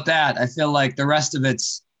don't know about that. I feel like the rest of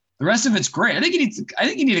it's great. I think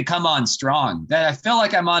you need to come on strong. That I feel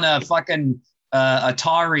like I'm on a fucking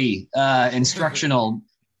Atari instructional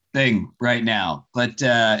thing right now. But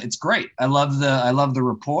it's great. I love the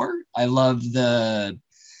rapport. I love the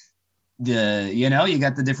you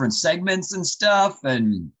got the different segments and stuff,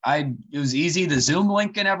 and it was easy, the Zoom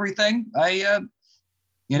link and everything.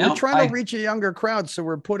 We're trying to reach a younger crowd, so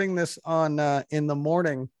we're putting this on in the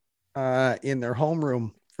morning in their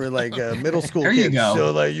homeroom for like middle school there kids. You go.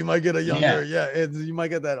 So like you might get a younger you might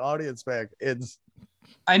get that audience back.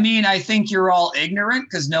 I mean, I think you're all ignorant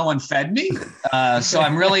because no one fed me. So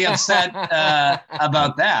I'm really upset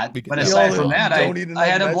about that. But aside from that, I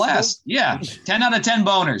had a blast. Yeah. 10 out of 10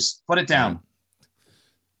 boners. Put it down.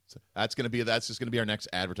 That's just gonna be our next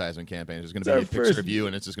advertisement campaign. There's gonna be a picture of you,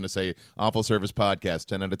 and it's just gonna say "Awful Service Podcast."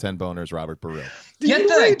 10 out of 10 boners. Robert Burrill.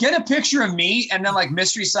 Get a picture of me, and then like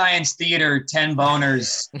Mystery Science Theater, 10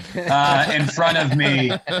 boners in front of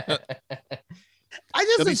me. I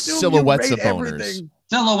just assume silhouettes you of rate boners. Everything.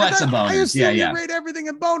 Silhouettes of boners. I assume you rate everything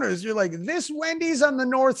in boners. You're like, this Wendy's on the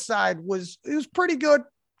north side was pretty good.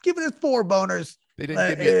 Give it 4 boners. They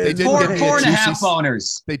didn't give me 4.5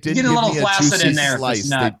 boners. They didn't get a little flaccid in there. Slice.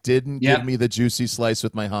 They didn't give me the juicy slice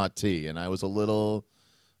with my hot tea, and I was a little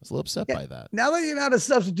upset by that. Now that you're not a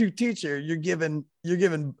substitute teacher, you're giving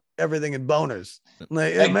everything in boners.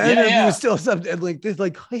 Like imagine if you were still something like this,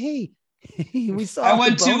 like, hey, we saw. I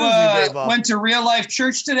went to real life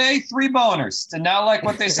church today. 3 boners. Did not like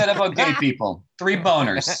what they said about gay people. 3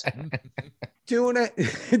 boners. 2 and a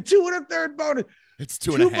third bonus. It's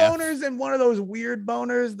 2.5 boners and one of those weird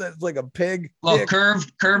boners that's like a pig. Little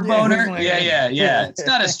curved boner. Yeah. It's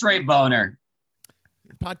not a straight boner.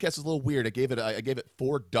 The podcast is a little weird. I gave it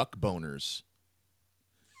 4 duck boners.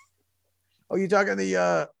 Oh, you talking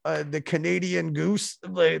the Canadian goose,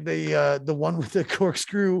 the one with the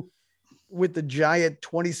corkscrew with the giant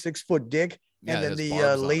 26-foot dick, and then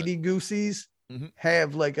the lady goosies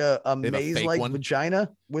have like a maze-like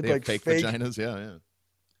vagina with like fake vaginas. Yeah.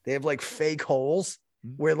 They have like fake holes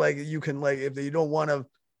where like you can like if you don't want to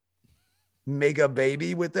make a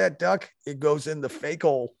baby with that duck, it goes in the fake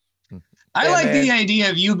hole. I like the idea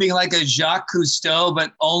of you being like a Jacques Cousteau,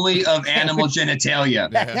 but only of animal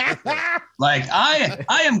genitalia. Like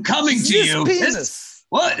I am coming to you.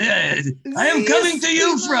 I am coming to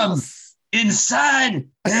you from inside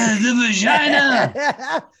the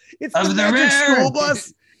vagina of the rare school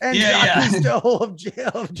bus. And Cousteau of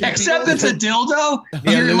except it's a dildo.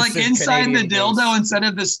 You're like inside Canadian the dildo instead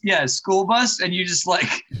of this school bus, and you just like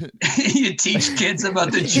you teach kids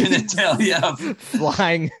about the genitalia of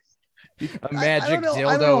flying a magic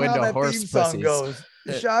dildo into horse pussies. Goes.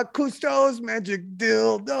 Jacques Cousteau's magic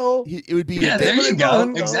dildo. It would be there you go.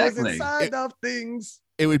 Exactly. Inside of things.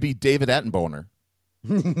 It would be David Attenborough.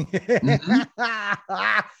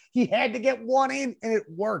 He had to get one in, and it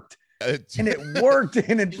worked. And it worked,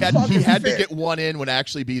 and it he had to get one in would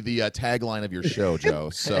actually be the tagline of your show, Joe.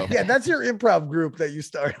 So yeah, that's your improv group that you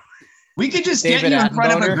start. We could just get you in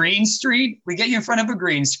front of a green screen. We get you in front of a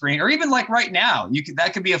green screen, or even like right now,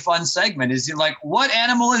 that could be a fun segment. Is like, what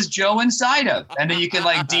animal is Joe inside of? And then you can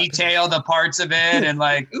like detail the parts of it and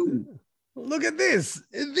like, ooh. Look at this.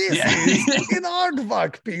 This is an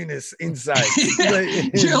aardvark penis inside.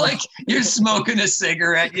 You're smoking a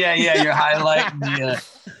cigarette. Yeah. You're highlighting the.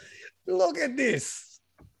 Look at this.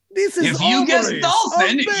 This is if you guessed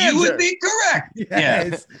dolphin, you would be correct.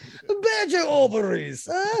 Yes. Yeah. Badger ovaries.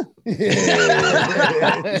 Huh?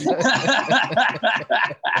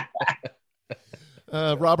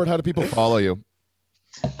 Robert, how do people follow you?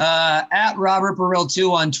 At Robert Burrill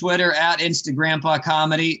 2 on Twitter, at Instagrampa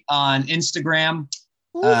Comedy on Instagram.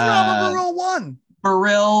 Who's Robert Burrill 1?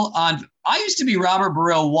 Burrill on I used to be Robert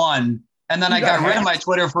Burrill 1. And then I got rid of my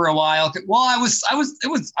Twitter for a while. Well, I was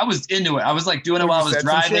into it. I was like doing it while I was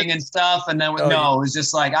driving and stuff. And then it was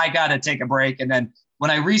just like, I got to take a break. And then when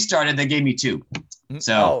I restarted, they gave me 2.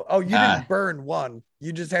 So, you didn't burn 1.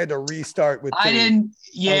 You just had to restart with 2. I didn't.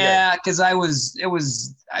 Yeah. Cause I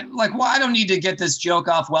don't need to get this joke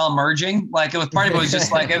off while merging. Like it was part of it was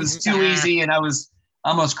just like, it was too easy and I was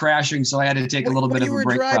almost crashing. So I had to take a little bit of a break. You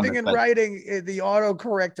were driving and writing, the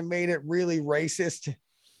autocorrect made it really racist.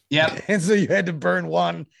 Yep. And so you had to burn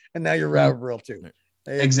 1 and now you're Robert Burrill 2.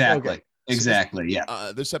 Exactly. Okay. Exactly.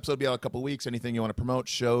 Yeah. This episode will be out in a couple of weeks. Anything you want to promote?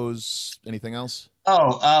 Shows? Anything else?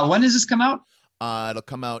 When does this come out? It'll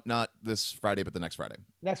come out not this Friday, but the next Friday.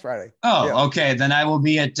 Next Friday. Okay. Then I will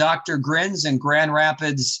be at Dr. Grins in Grand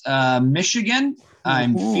Rapids, Michigan.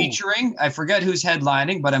 I'm featuring, I forget who's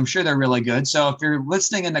headlining, but I'm sure they're really good. So if you're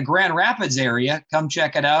listening in the Grand Rapids area, come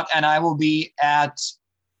check it out. And I will be at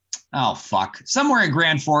somewhere in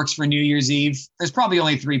Grand Forks for New Year's Eve. There's probably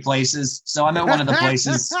only 3 places. So I'm at one of the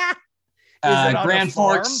places. Grand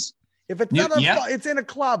Forks. If it's not it's in a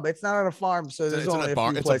club. It's not on a farm. So there's only a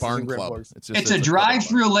few places in Grand Forks. It's a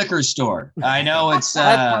drive-through liquor store. I know it's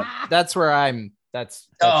that's where I'm. That's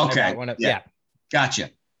okay. Yeah. Gotcha.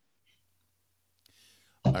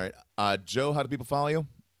 All right. Joe, how do people follow you?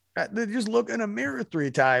 Just look in a mirror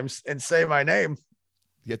 3 times and say my name.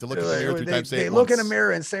 You have to look in the mirror 3 times. They look in a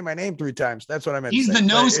mirror and say my name 3 times. That's what I meant. He's the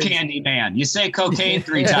nose candy man. You say cocaine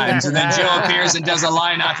 3 times, and then Joe appears and does a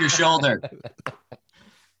line off your shoulder.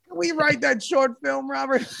 Can we write that short film,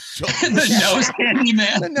 Robert? The nose candy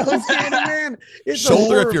man. The nose candy man. It's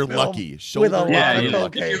shoulder if you're lucky. Shoulder with a lot of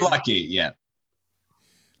cocaine. If you're lucky, yeah.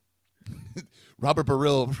 Robert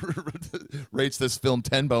Burrill rates this film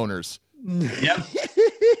 10 boners. Yep.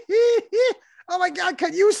 Oh my God,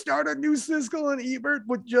 can you start a new Siskel and Ebert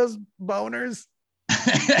with just boners?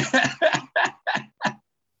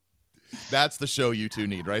 That's the show you two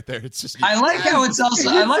need right there. It's just I like how it's 10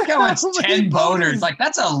 boners. Like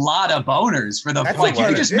that's a lot of boners for the like you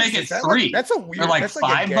can just make it 3. That's a weird. Or like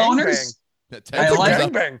 5 boners. That's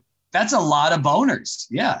a lot of boners.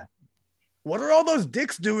 Yeah. What are all those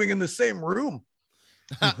dicks doing in the same room?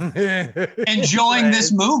 Enjoying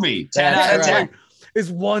this movie. 10 out of 10. Is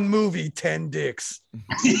one movie 10 dicks?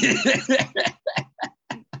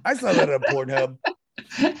 I saw that on Pornhub.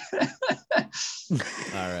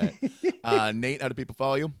 All right. Nate, how do people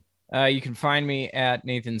follow you? You can find me at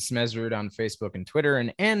Nathan Smezrud on Facebook and Twitter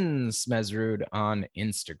and N Smezrud on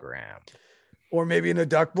Instagram. Or maybe in a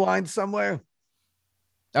duck blind somewhere.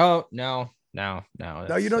 Oh, no. No,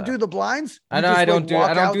 you don't do the blinds? I know I don't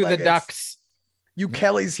do the ducks. You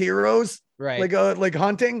Kelly's Heroes. Right. Like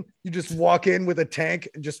hunting, you just walk in with a tank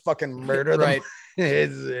and just fucking murder them. Right.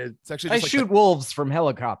 It's actually I shoot wolves from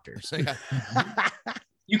helicopters.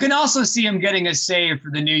 You can also see him getting a save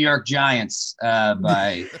for the New York Giants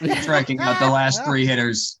by striking out the last 3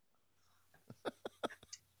 hitters.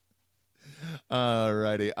 All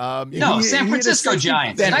righty. San Francisco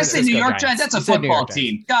Giants. Did I say New York Giants? That's a football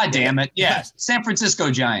team. God damn it. Yes. San Francisco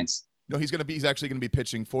Giants. No, he's actually going to be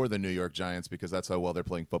pitching for the New York Giants because that's how well they're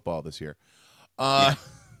playing football this year.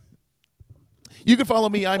 You can follow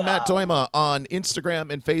me. I'm Matt Doima on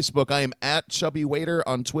Instagram and Facebook. I am at Chubby Waiter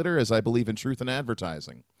on Twitter, as I believe in truth in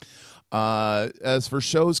advertising. As for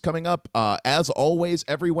shows coming up, as always,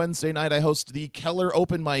 every Wednesday night I host the Keller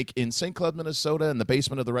Open Mic in St. Cloud, Minnesota, in the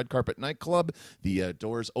basement of the Red Carpet Nightclub. The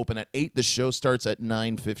doors open at 8. The show starts at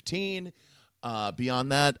 9:15.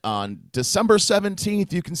 Beyond that, on December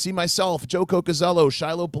 17th, you can see myself, Joe Cocazello,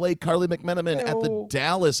 Shiloh Blake, Carly McMenamin at the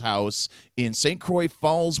Dallas House in St. Croix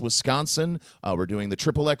Falls, Wisconsin. We're doing the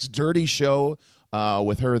Triple X Dirty Show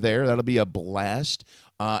with her there. That'll be a blast.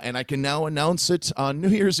 And I can now announce it on New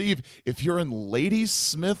Year's Eve. If you're in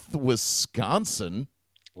Ladysmith, Wisconsin.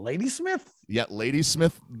 Ladysmith? Yeah,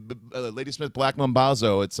 Ladysmith Black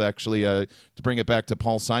Mambazo. It's actually, to bring it back to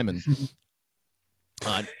Paul Simon.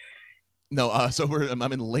 So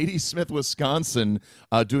I'm in Ladysmith, Wisconsin,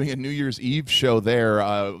 doing a New Year's Eve show there.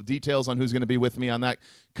 Details on who's going to be with me on that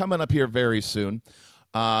coming up here very soon.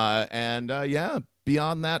 Beyond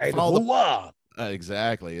that,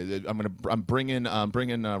 exactly. I'm bringing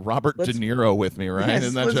Robert De Niro with me, right? Yes,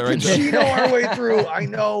 Isn't that let's right? Pacino our way through. I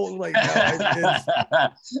know,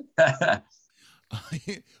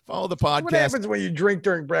 follow the podcast. What happens when you drink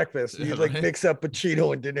during breakfast? You mix up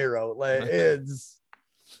Pacino and De Niro.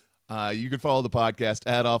 You can follow the podcast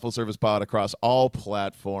at Awful Service Pod across all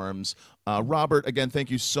platforms. Robert, again, thank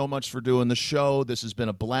you so much for doing the show. This has been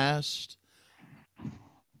a blast.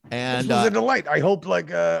 And this was a delight. I hope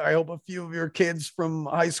a few of your kids from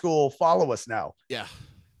high school follow us now. Yeah.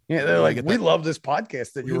 Yeah, they're like, we love this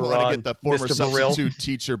podcast that you were on. Get the former Mr. substitute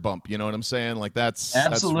teacher bump. You know what I'm saying? Like that's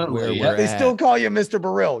absolutely. That's where they still call you Mr.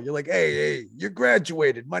 Burrill. You're like, hey, you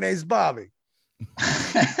graduated. My name's Bobby.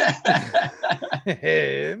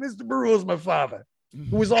 Hey, Mr. Burrill's my father,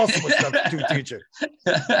 who was also a substitute teacher.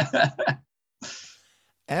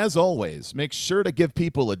 As always, make sure to give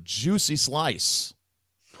people a juicy slice.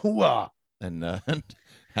 Hooah. And have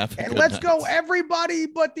a and good let's night. go, everybody,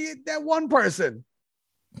 but that one person.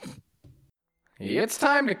 It's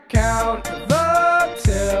time to count the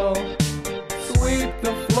till, sweep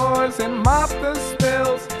the floors and mop the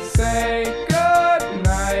spills, say good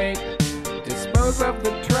night, dispose of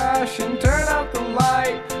the trash and turn out the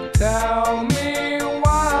light. Tell me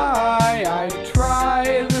why I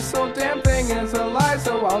try, this whole damn thing is a lie,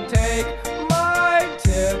 so I'll take my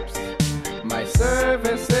tips. My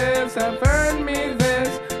services have earned me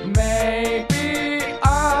this. Maybe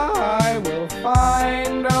I will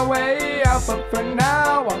find a way out, but for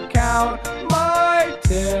now I'll count my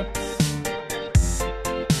tips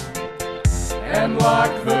and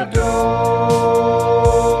lock the door.